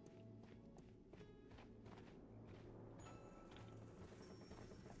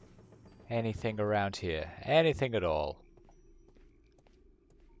 Anything around here? Anything at all?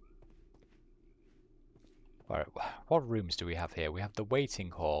 Alright, what rooms do we have here? We have the waiting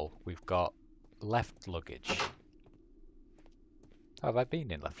hall. We've got left luggage. Oh, have I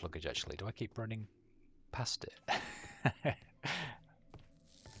been in left luggage actually? Do I keep running past it?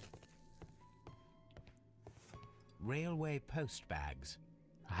 Railway post bags.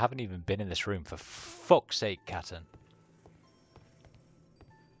 I haven't even been in this room, for fuck's sake, Catton.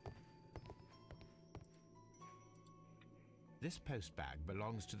 This post bag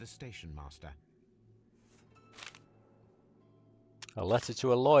belongs to the station master. A letter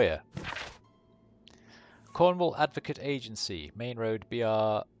to a lawyer. Cornwall Advocate Agency, Main Road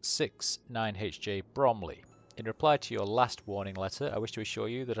BR 69HJ, Bromley. In reply to your last warning letter, I wish to assure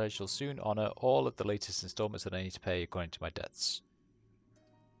you that I shall soon honour all of the latest instalments that I need to pay according to my debts.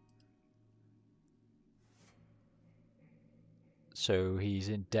 So he's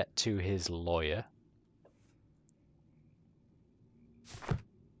in debt to his lawyer.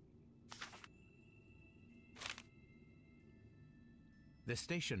 The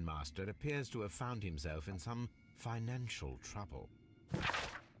station master appears to have found himself in some financial trouble.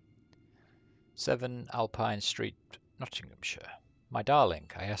 7 Alpine Street, Nottinghamshire. My darling,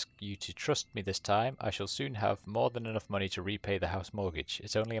 I ask you to trust me this time. I shall soon have more than enough money to repay the house mortgage.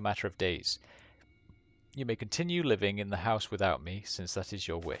 It's only a matter of days. You may continue living in the house without me, since that is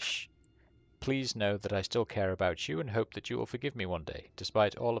your wish. Please know that I still care about you and hope that you will forgive me one day,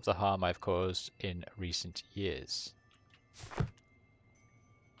 despite all of the harm I've caused in recent years.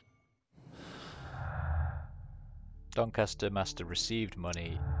 Doncaster Master received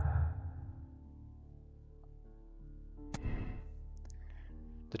money.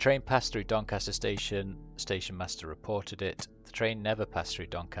 The train passed through Doncaster Station. Station Master reported it. The train never passed through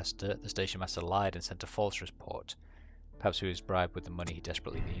Doncaster. The Station Master lied and sent a false report. Perhaps he was bribed with the money he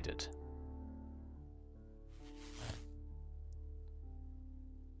desperately needed.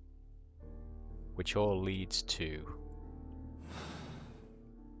 Which all leads to...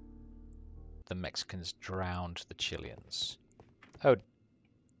 the Mexicans drowned the Chileans. Oh,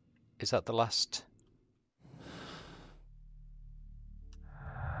 is that the last?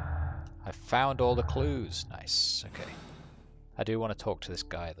 I found all the clues. Nice, okay. I do want to talk to this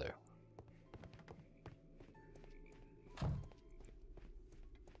guy though.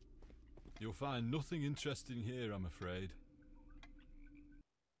 You'll find nothing interesting here, I'm afraid.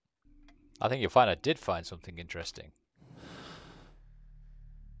 I think you'll find I did find something interesting.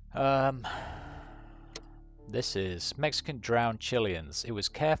 This is Mexican drowned Chileans. It was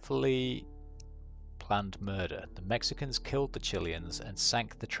carefully planned murder. The Mexicans killed the Chileans and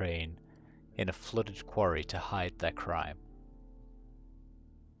sank the train in a flooded quarry to hide their crime.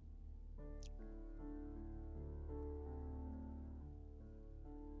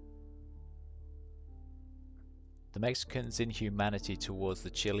 The Mexicans' inhumanity towards the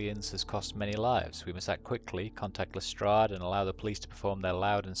Chileans has cost many lives. We must act quickly, contact Lestrade, and allow the police to perform their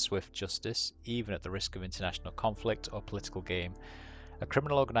loud and swift justice, even at the risk of international conflict or political game, A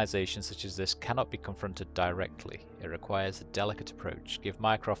criminal organization such as this cannot be confronted directly. It requires a delicate approach. Give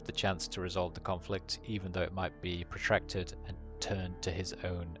Mycroft the chance to resolve the conflict, even though it might be protracted and turned to his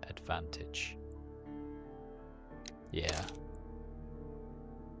own advantage. Yeah.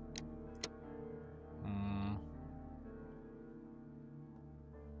 Hmm.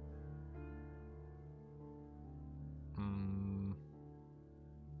 Hmm.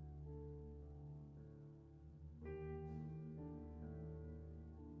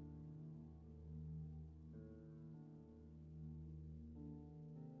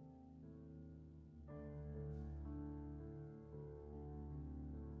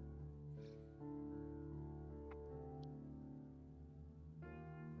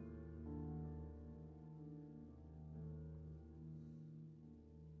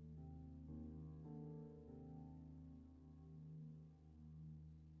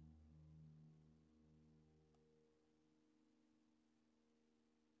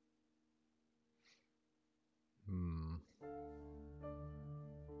 Hmm.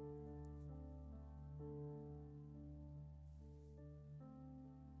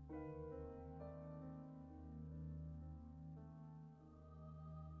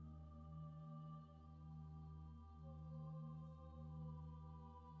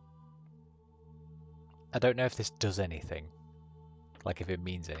 I don't know if this does anything, like if it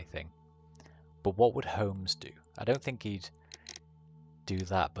means anything. But what would Holmes do? I don't think he'd do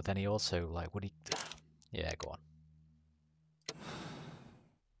that, but then he also, like, would he... Yeah, go on.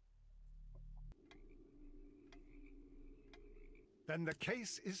 Then the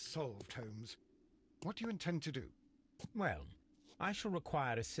case is solved, Holmes. What do you intend to do? Well, I shall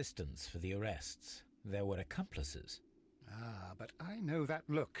require assistance for the arrests. There were accomplices. Ah, but I know that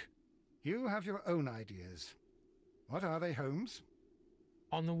look. You have your own ideas. What are they, Holmes?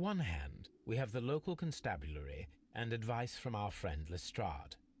 On the one hand, we have the local constabulary and advice from our friend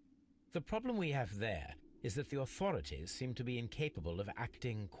Lestrade. The problem we have there is that the authorities seem to be incapable of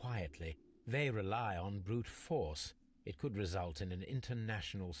acting quietly. They rely on brute force. It could result in an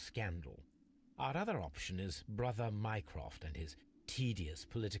international scandal. Our other option is Brother Mycroft and his tedious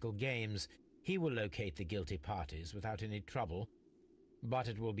political games. He will locate the guilty parties without any trouble, but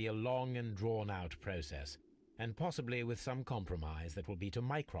it will be a long and drawn-out process, and possibly with some compromise that will be to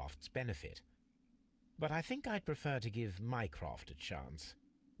Mycroft's benefit. But I think I'd prefer to give Mycroft a chance.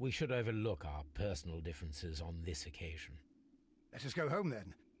 We should overlook our personal differences on this occasion. Let us go home,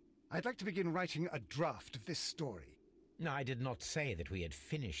 then. I'd like to begin writing a draft of this story. I did not say that we had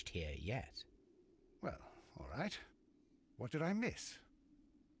finished here yet. Well, all right. What did I miss?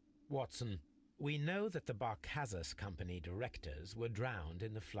 Watson, we know that the Barkazas Company directors were drowned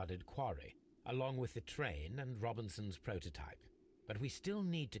in the flooded quarry, along with the train and Robinson's prototype. But we still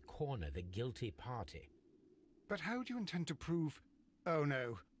need to corner the guilty party. But how do you intend to prove... Oh,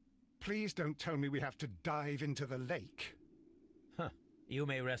 no. Please don't tell me we have to dive into the lake. You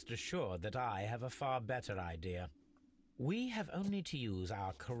may rest assured that I have a far better idea. We have only to use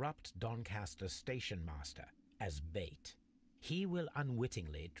our corrupt Doncaster station master as bait. He will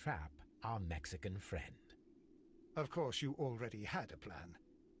unwittingly trap our Mexican friend. Of course, you already had a plan.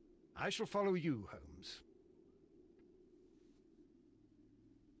 I shall follow you, Holmes.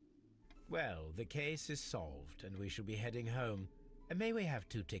 Well, the case is solved, and we shall be heading home. May we have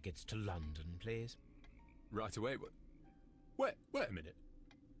 2 tickets to London, please? Right away, but... Wait a minute.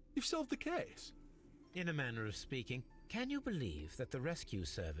 You've solved the case? In a manner of speaking. Can you believe that the rescue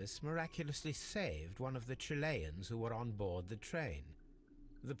service miraculously saved one of the Chileans who were on board the train?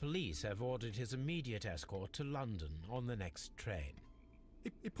 The police have ordered his immediate escort to London on the next train.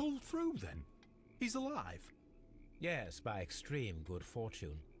 He pulled through, then? He's alive? Yes, by extreme good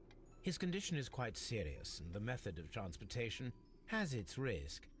fortune. His condition is quite serious, and the method of transportation has its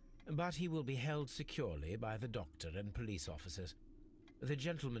risk, but he will be held securely by the doctor and police officers. The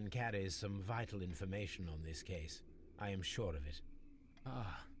gentleman carries some vital information on this case. I am sure of it.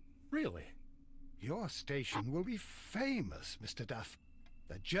 Ah, really? Your station will be famous, Mr. Duff.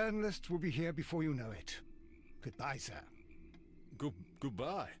 The journalists will be here before you know it. Goodbye, sir.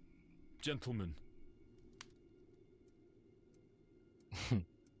 Goodbye, gentlemen.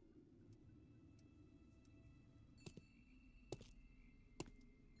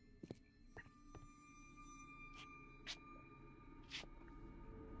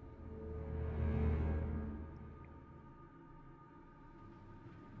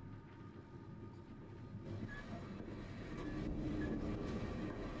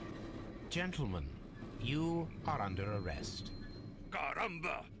 Gentlemen, you are under arrest.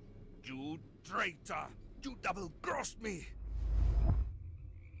 Caramba! You traitor! You double-crossed me!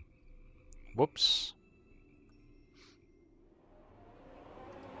 Whoops.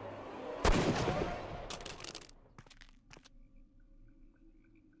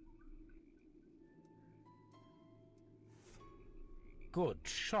 Good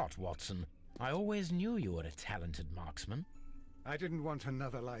shot, Watson. I always knew you were a talented marksman. I didn't want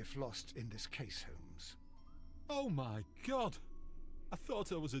another life lost in this case, Holmes. Oh my God! I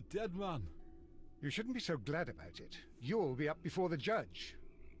thought I was a dead man. You shouldn't be so glad about it. You'll be up before the judge.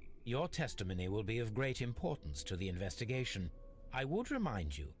 Your testimony will be of great importance to the investigation. I would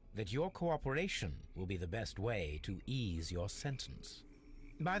remind you that your cooperation will be the best way to ease your sentence.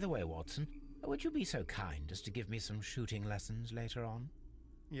 By the way, Watson, would you be so kind as to give me some shooting lessons later on?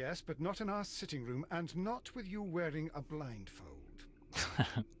 Yes, but not in our sitting room, and not with you wearing a blindfold.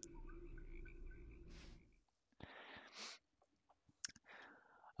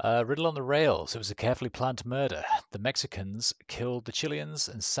 Riddle on the rails. It was a carefully planned murder. The Mexicans killed the Chileans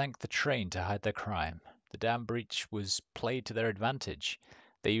and sank the train to hide their crime. The dam breach was played to their advantage.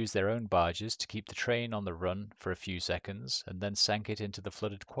 They used their own barges to keep the train on the run for a few seconds and then sank it into the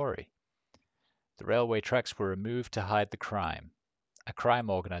flooded quarry. The railway tracks were removed to hide the crime. A crime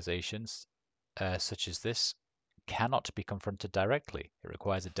organization such as this cannot be confronted directly. It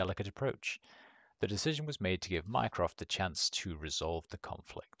requires a delicate approach. The decision was made to give Mycroft a chance to resolve the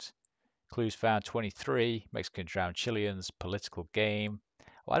conflict. Clues found 23, Mexican drowned Chileans, political game.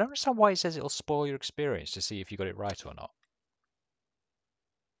 Well, I don't understand why it says it'll spoil your experience to see if you got it right or not.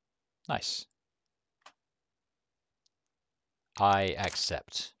 Nice. I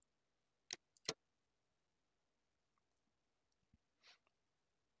accept.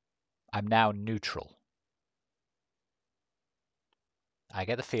 I'm now neutral. I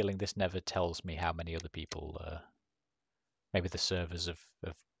get the feeling this never tells me how many other people, maybe the servers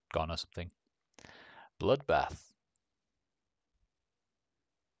have gone or something. Bloodbath.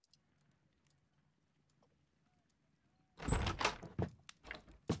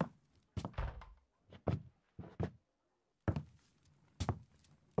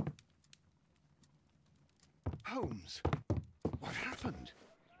 Holmes, what happened?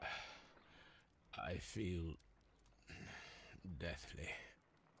 I feel deathly.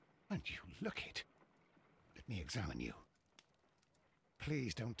 And you look it. Let me examine you.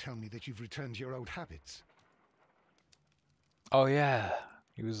 Please don't tell me that you've returned to your old habits. Oh yeah,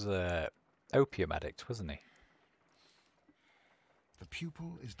 he was an opium addict, wasn't he? The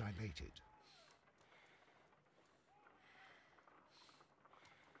pupil is dilated.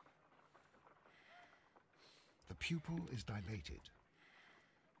 The pupil is dilated.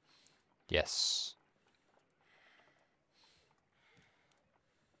 Yes.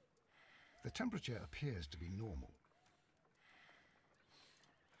 The temperature appears to be normal.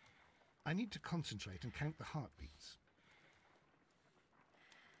 I need to concentrate and count the heartbeats.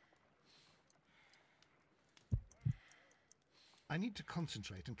 I need to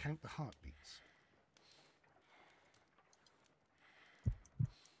concentrate and count the heartbeats.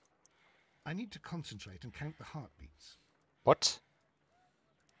 I need to concentrate and count the heartbeats. What?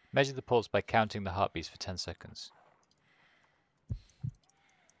 Measure the pulse by counting the heartbeats for 10 seconds.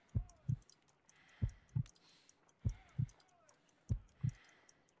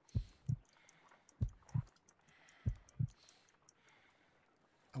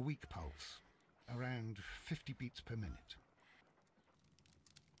 A weak pulse, around 50 beats per minute.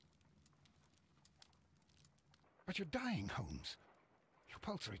 But you're dying, Holmes. Your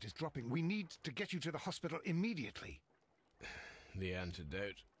pulse rate is dropping. We need to get you to the hospital immediately. The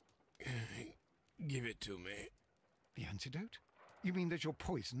antidote. Give it to me. The antidote? You mean that you're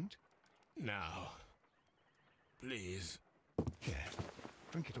poisoned? Now. Please. Here,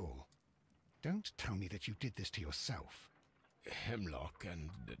 drink it all. Don't tell me that you did this to yourself. Hemlock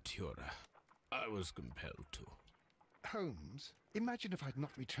and datura. I was compelled to. Holmes, imagine if I'd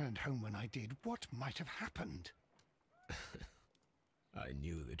not returned home when I did. What might have happened? I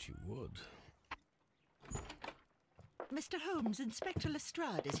knew that you would. Mr. Holmes, Inspector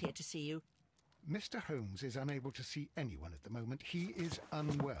Lestrade is here to see you. Mr. Holmes is unable to see anyone at the moment. He is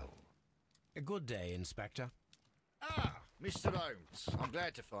unwell. A good day, Inspector. Ah, Mr. Holmes, I'm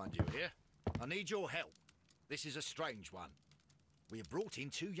glad to find you here. I need your help. This is a strange one. We have brought in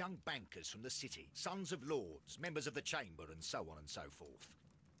 2 young bankers from the city, sons of lords, members of the chamber, and so on and so forth.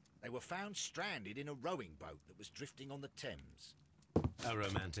 They were found stranded in a rowing boat that was drifting on the Thames. A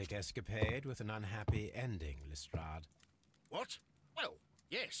romantic escapade with an unhappy ending, Lestrade. What? Well,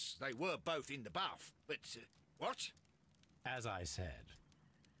 yes, they were both in the bath, but... what? As I said.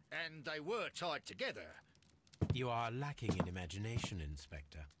 And they were tied together. You are lacking in imagination,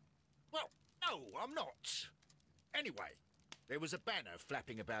 Inspector. Well, no, I'm not. Anyway, there was a banner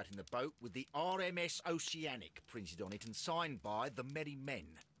flapping about in the boat with the RMS Oceanic printed on it and signed by the Merry Men.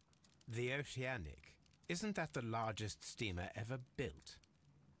 The Oceanic? Isn't that the largest steamer ever built?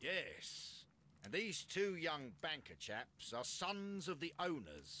 Yes. And these two young banker chaps are sons of the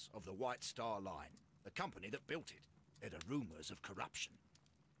owners of the White Star Line, the company that built it. There are rumours of corruption.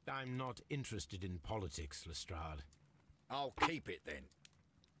 I'm not interested in politics, Lestrade. I'll keep it then.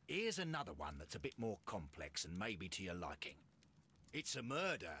 Here's another one that's a bit more complex and maybe to your liking. It's a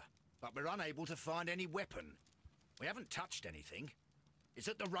murder, but we're unable to find any weapon. We haven't touched anything. It's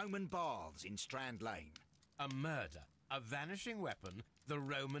at the Roman Baths in Strand Lane. A murder, a vanishing weapon, the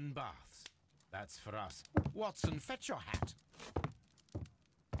Roman Baths. That's for us. Watson, fetch your hat.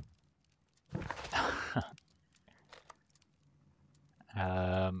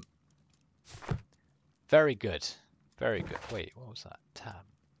 Very good. Very good. Wait, what was that? Tab.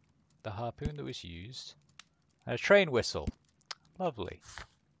 The harpoon that was used. A train whistle. Lovely.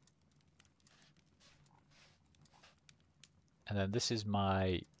 And then this is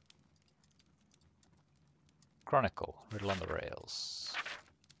my chronicle. Riddle on the Rails.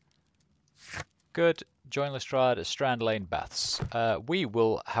 Good. Join Lestrade at Strand Lane Baths. We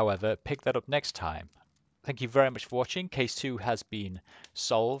will, however, pick that up next time. Thank you very much for watching. Case 2 has been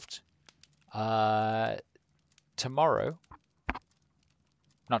solved. Tomorrow,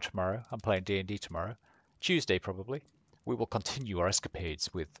 not tomorrow, I'm playing D&D tomorrow, Tuesday probably, we will continue our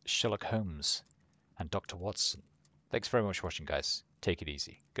escapades with Sherlock Holmes and Dr. Watson. Thanks very much for watching, guys. Take it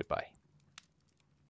easy. Goodbye.